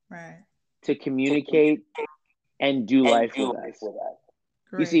to communicate and do life with us.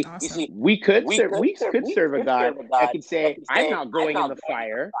 Great, you see, we could serve a God that could say, "I'm not going in the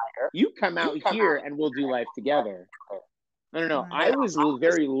fire. You come out here and we'll do life together." No. I was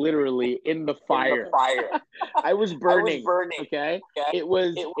very literally in the fire. I was burning. Okay, it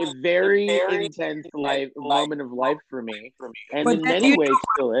was a very intense moment of life for me, and in many ways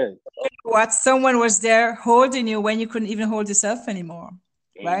still is. What someone was there holding you when you couldn't even hold yourself anymore,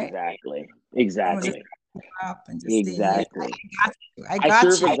 right? Exactly. Up and just Exactly. I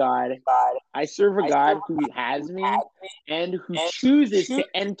serve a God. I serve a God who has me and who chooses to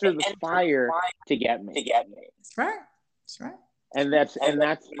enter the fire to get me. That's right. That's right. And that's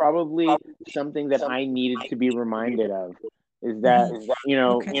probably something that I needed to be reminded of, is that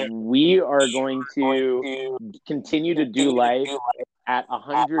we are going to continue to do life at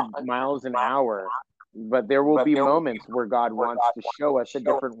 100 miles an hour. But there will be moments where God wants to show us a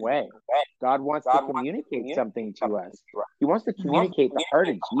different way. God wants to communicate something to us. He wants to communicate the heart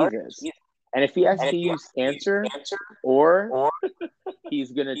of Jesus. And if He has to use cancer, or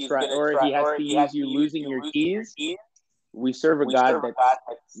He's going to try, or He has to use you losing your keys, we serve a God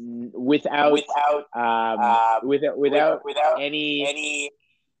that's without any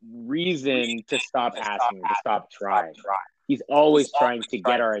reason to stop asking, to stop trying. He's always trying to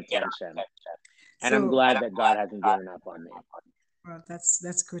get our attention. And I'm glad that God hasn't given up on me. Well,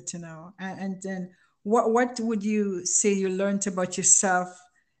 that's good to know. And then what would you say you learned about yourself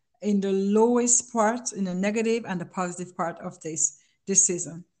in the lowest part, in the negative and the positive part of this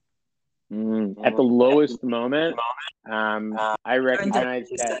season? At the lowest moment, I recognize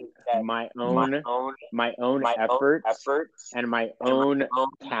that my own efforts and my own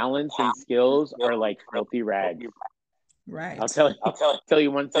talents and skills are like filthy rags. Right. I'll tell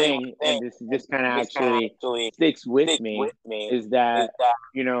you one thing, and this kind of actually sticks with me, is that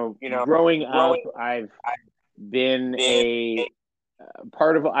growing up, I've been a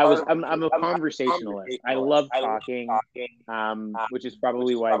I'm a conversationalist. I love talking, which is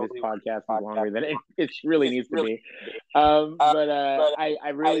probably why this podcast is longer than it really needs to be. But I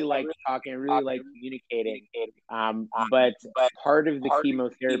really like talking. I really like communicating. But part of the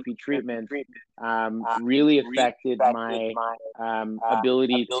chemotherapy treatment really affected my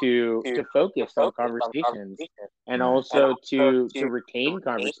ability to focus on conversations and also to retain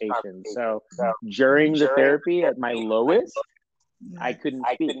conversations. So during the therapy at my lowest, I couldn't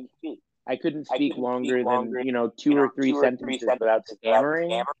speak. I couldn't speak longer than 2 or 3 sentences without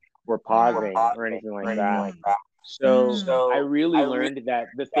stammering or pausing or anything like that. So I really learned that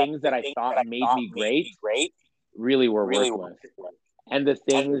the things that I thought made me great really were worthless, and the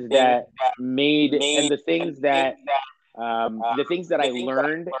things that I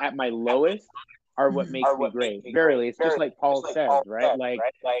learned at my lowest are what makes me great. Verily, it's just like Paul says, right? Like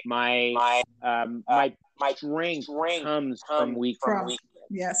my strength comes from weakness.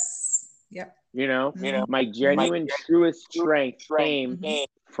 Yes. Yep. My genuine, truest strength came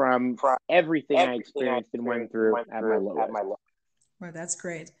from everything I experienced and went through at my lowest. Well, that's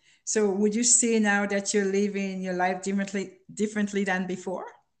great. So would you say now that you're living your life differently than before?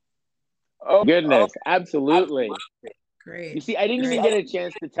 Oh, goodness. Absolutely. Great. You see, I didn't even get a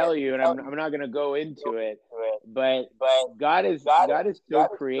chance to tell you, and I'm not going to go into it, but God is so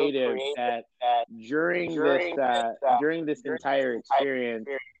creative that during this entire experience,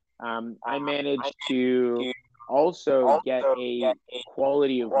 I managed to also get a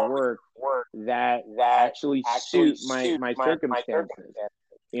quality of work that actually suit my circumstances.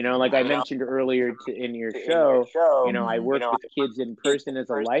 Like I mentioned earlier in your show, I work with kids in person as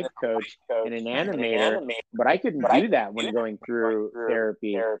a life coach and an animator, but I couldn't do that when going through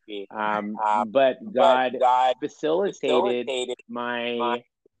therapy. But facilitated my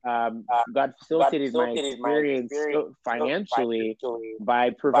God facilitated my experience financially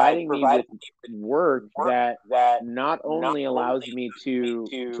by providing me with work that not only allows me to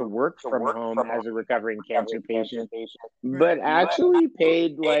work from home as a recovering cancer patient, but actually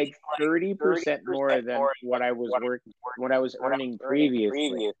paid like 30% more than what I was earning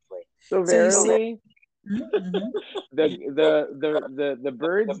previously. So verily, the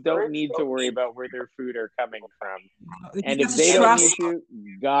birds don't need to worry about where their food are coming from, and if they don't need to,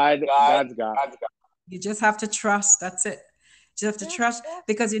 God's got it. You just have to trust. That's it. You just have to trust,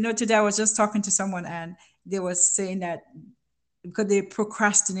 because today I was just talking to someone and they were saying that because they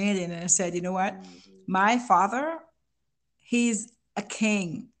procrastinated, and I said, you know what, my father, he's a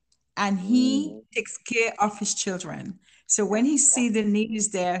king and he takes care of his children. So when he sees the need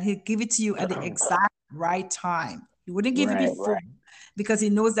is there, he'll give it to you at the exact right time. He wouldn't give it before because he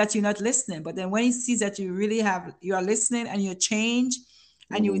knows that you're not listening. But then when he sees that you are listening and you're changed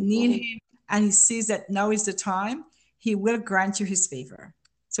and you need him, and he sees that now is the time, he will grant you his favor.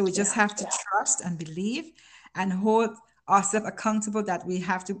 So we just have to trust and believe and hold ourselves accountable that we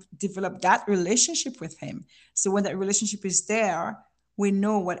have to develop that relationship with him. So when that relationship is there, we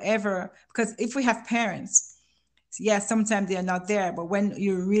know whatever, because if we have parents, yes, sometimes they are not there, but when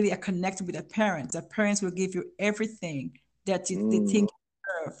you really are connected with the parents will give you everything that they think you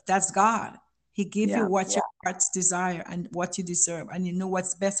deserve. That's God. He gives you what your heart's desire and what you deserve, and you know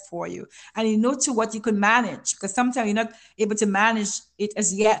what's best for you, and you know to what you can manage. Because sometimes you're not able to manage it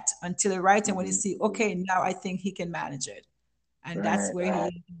as yet until the right time when you see, okay, now I think he can manage it, and that's where he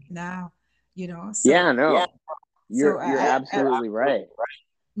is now. So you're absolutely right.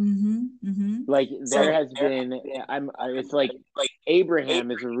 Like there has been, it's like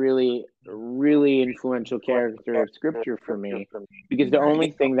Abraham is a really, really influential character of scripture for me, because the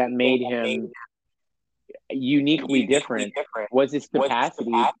only thing that made him uniquely different was his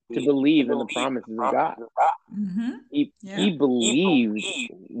capacity to believe in the promises of God. He believed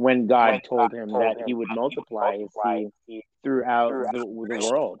when God told him that he would multiply his seed throughout the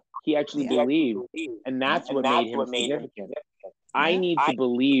world. He actually believed, and that's what made him significant. I need to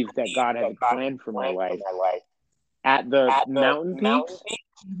believe that God has a plan for my life at the mountain peaks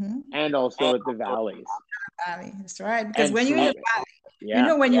and also at the valleys. That's right. Because when you're in the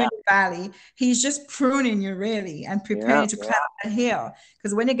valley, when you're in the valley, he's just pruning you really and preparing you to climb the hill.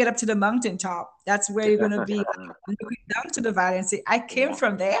 Because when you get up to the mountaintop, that's where you're going to be looking down to the valley and say, I came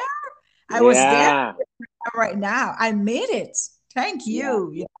from there. I was there right now. I made it. Thank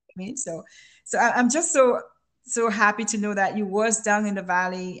you. You know what I mean? So I'm just so happy to know that you was down in the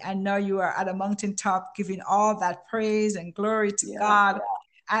valley and now you are at a mountaintop giving all that praise and glory to God,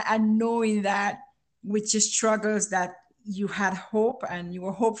 and knowing that with your struggles that you had hope and you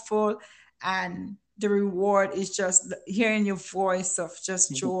were hopeful, and the reward is just hearing your voice of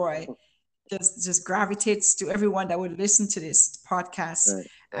just joy just gravitates to everyone that would listen to this podcast,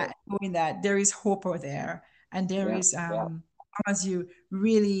 knowing that there is hope over there, and there is as you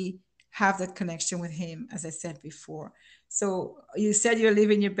really have that connection with him, as I said before. So you said you're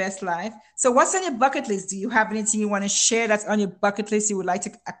living your best life. So what's on your bucket list? Do you have anything you want to share that's on your bucket list you would like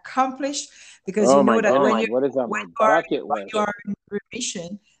to accomplish? Because you know that what is on my bucket list? You are in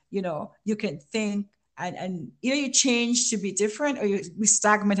remission, you can think and either you change to be different or you be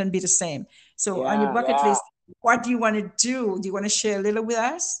stagnant and be the same. So on your bucket list, what do you want to do? Do you want to share a little with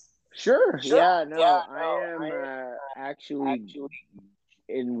us? Sure. Yeah, no, I am actually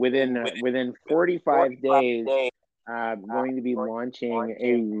within 45 days going to be launching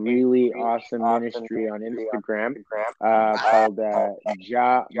a really awesome ministry on Instagram called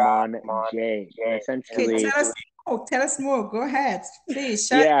Jamon J. Essentially, tell us more. Go ahead, please.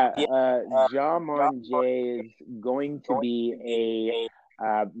 Jamon J is going to be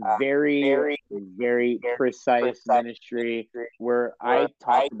a very, very precise ministry where I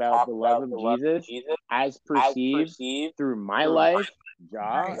talk about the love of Jesus as perceived through my life,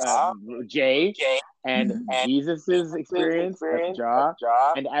 Jay, and Jesus's experience as Jah,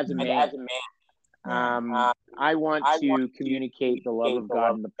 and as a man. I want to communicate the love of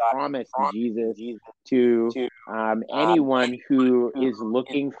God and the promise of Jesus to anyone who is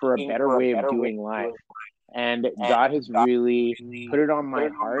looking for a better way of doing life. And God has really put it on my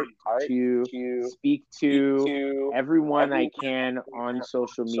heart to speak to everyone I can on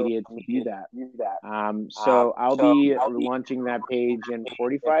social media to do that. So I'll be launching that page in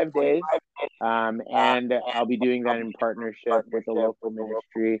 45 days. And I'll be doing that in partnership with a local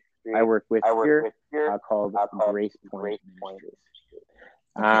ministry I work with here called Grace Point Ministries.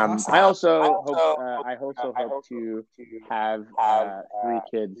 Awesome. I also hope to have 3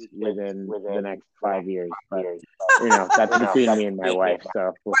 kids within the next 5 years, but that's between me and my wife,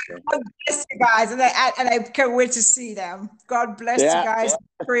 so we'll see. God bless you guys, and I can't wait to see them. God bless you guys.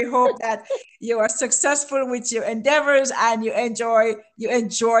 We hope that you are successful with your endeavors and you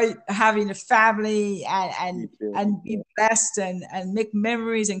enjoy having a family and be blessed and make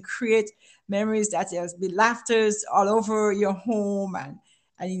memories and create memories that there's be laughters all over your home and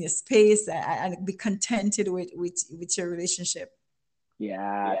in your space and be contented with your relationship.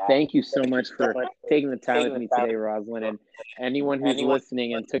 Yeah, thank you so much for taking the time with me today, Rosalind. And anyone who's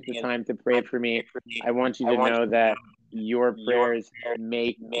listening and took the time to pray for me, I want you to know that your prayers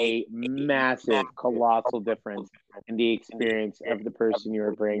make a massive, colossal difference in the experience of the person you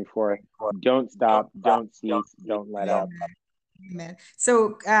are praying for. Don't stop, don't cease, don't let up. Amen.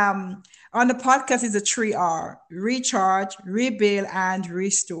 So on the podcast is a 3R: recharge, rebuild, and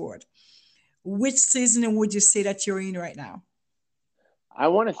restored. Which season would you say that you're in right now? I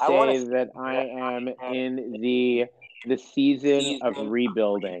want to say that I am in the season of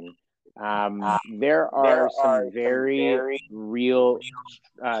rebuilding. There are some very real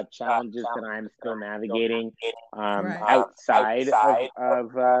challenges that I'm still navigating outside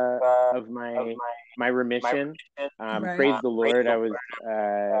of my remission. Praise the Lord, I was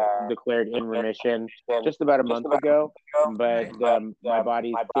declared in remission just about a month ago, but my body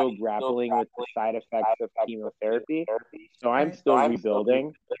is still grappling with the side effects of chemotherapy, so I'm still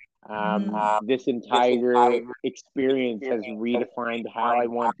rebuilding. This entire experience has redefined how I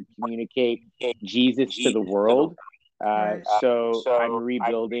want to communicate Jesus to the world. So I'm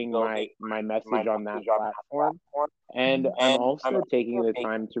rebuilding my message on that platform. And I'm also taking the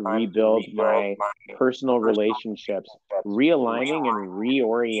time to rebuild my personal relationships, realigning and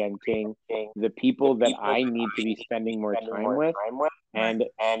reorienting the people that I need to be spending more time with and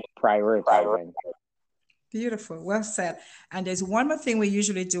prioritizing. Beautiful. Well said. And there's one more thing we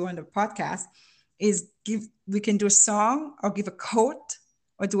usually do on the podcast is we can do a song or give a quote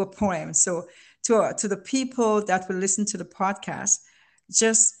or do a poem. So to the people that will listen to the podcast,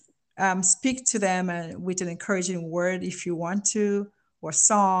 just speak to them with an encouraging word if you want to, or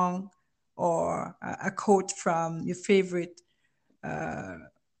song, or a quote from your favorite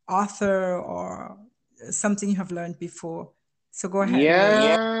author or something you have learned before. So go ahead.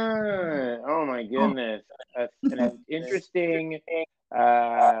 Yeah. Oh my goodness. An interesting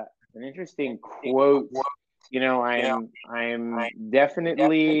quote. I'm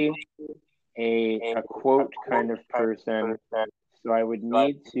definitely a quote kind of person. So I would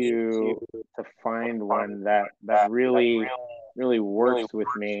need to find one that really works with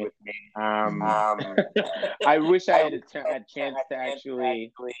me. I wish I had a chance to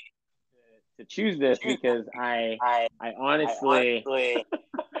actually to choose this, because I honestly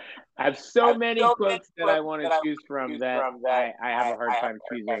I have so many quotes that I want to choose from that I have a hard time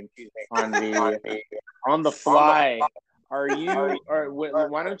choosing on the fly. Why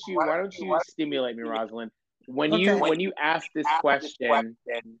don't you stimulate me, Rosalind? When you ask this question,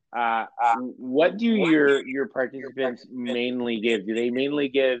 what do your participants mainly give? Do they mainly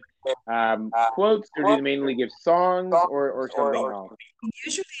give quotes, or do they mainly give songs, or something else?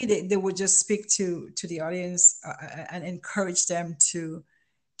 Usually they would just speak to the audience and encourage them to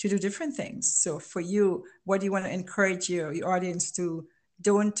do different things. So for you, what do you want to encourage your audience to?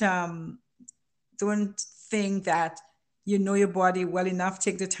 Don't think that you know your body well enough.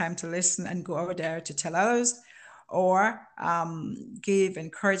 Take the time to listen and go over there to tell others, or give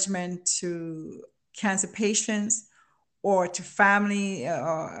encouragement to cancer patients or to family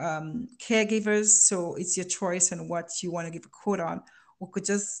or caregivers. So it's your choice on what you want to give a quote on. We could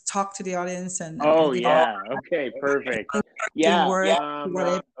just talk to the audience and okay, perfect.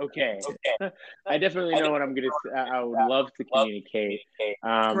 Okay. I definitely know what I'm gonna say. I would love to communicate.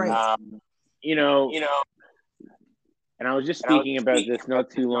 Great. And I was just speaking about this not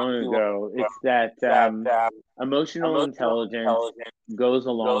too long ago. It's that emotional intelligence goes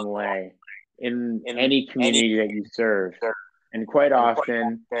a long way in any community that you serve. And quite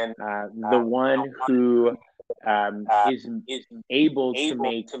often, the one who is able to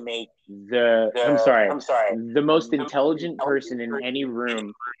make the most intelligent person in any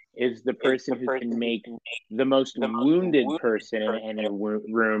room is the person who can make the most wounded person in any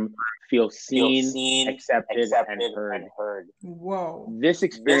room feel seen, accepted, and heard. Whoa. This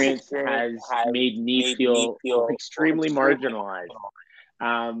experience has made me feel extremely marginalized.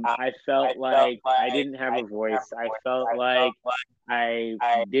 I felt like I didn't have a voice. I felt like I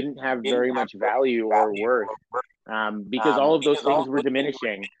didn't have very much value or worth, because all of those things were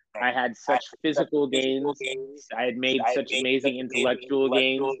diminishing. I had such physical gains. I had made such amazing intellectual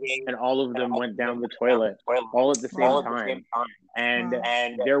gains, and all of them went down the toilet all at the same time. And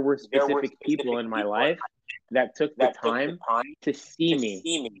there were specific people in my life that took the time to see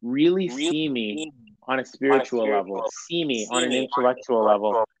me, really see me on a spiritual level, see me on an intellectual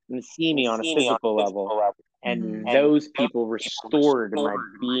level, and see me on a physical level. And those people restored my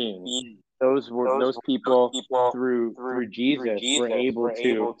being. Those people through Jesus were able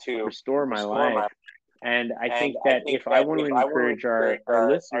to restore my life. And I think that if I want to encourage our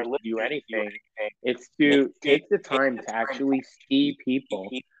listeners to do anything, it's to take the time to actually see people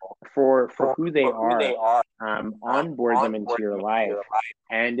for who they are, onboard them into your life,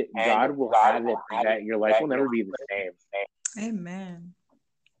 and God will have it that your life will never be the same. Amen.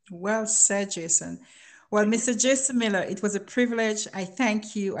 Well said, Jason. Well, Mr. Jason Miller, it was a privilege. I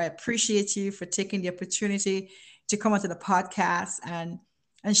thank you. I appreciate you for taking the opportunity to come onto the podcast and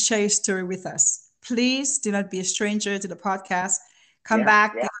share your story with us. Please do not be a stranger to the podcast. Come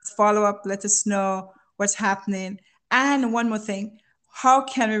back, give us follow up, let us know what's happening. And one more thing, how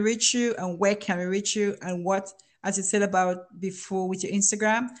can we reach you and where can we reach you, and what, as you said about before with your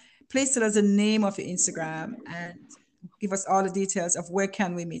Instagram, please tell us the name of your Instagram and give us all the details of where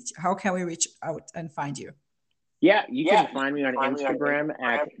can we meet, how can we reach out and find you. Yeah, you can find me on Instagram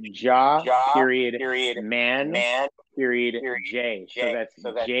at _man J. So that's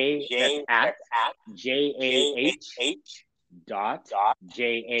J, that's at JAH.JAY.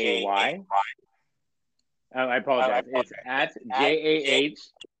 I apologize. It's at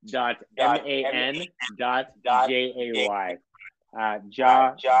JAH.MAN.JAY.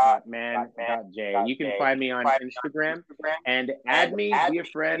 Ja.man.j. You can find me on Instagram and add me, be a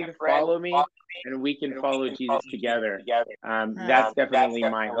friend, follow me, and we can follow Jesus together. That's definitely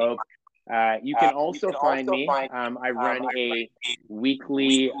my hope. You can also find me. I run a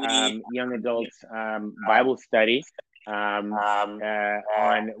weekly young adults Bible study with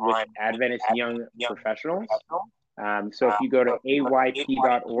Adventist Young Professionals. So if you go to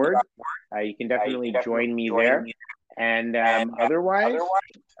ayp.org, you can definitely join me there. And otherwise, you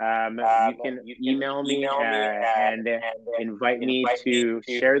can email me and invite me to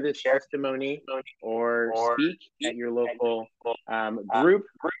share this testimony or speak at your local group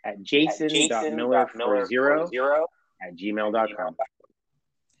at jason.miller40@gmail.com.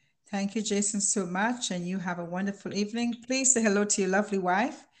 Thank you, Jason, so much. And you have a wonderful evening. Please say hello to your lovely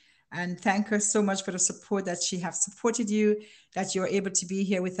wife and thank her so much for the support that she has supported you, that you're able to be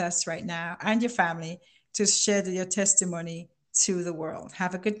here with us right now, and your family, to share your testimony to the world.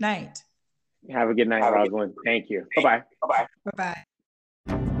 Have a good night. Have a good night, Rosalind. Thank you. Bye-bye. Bye-bye.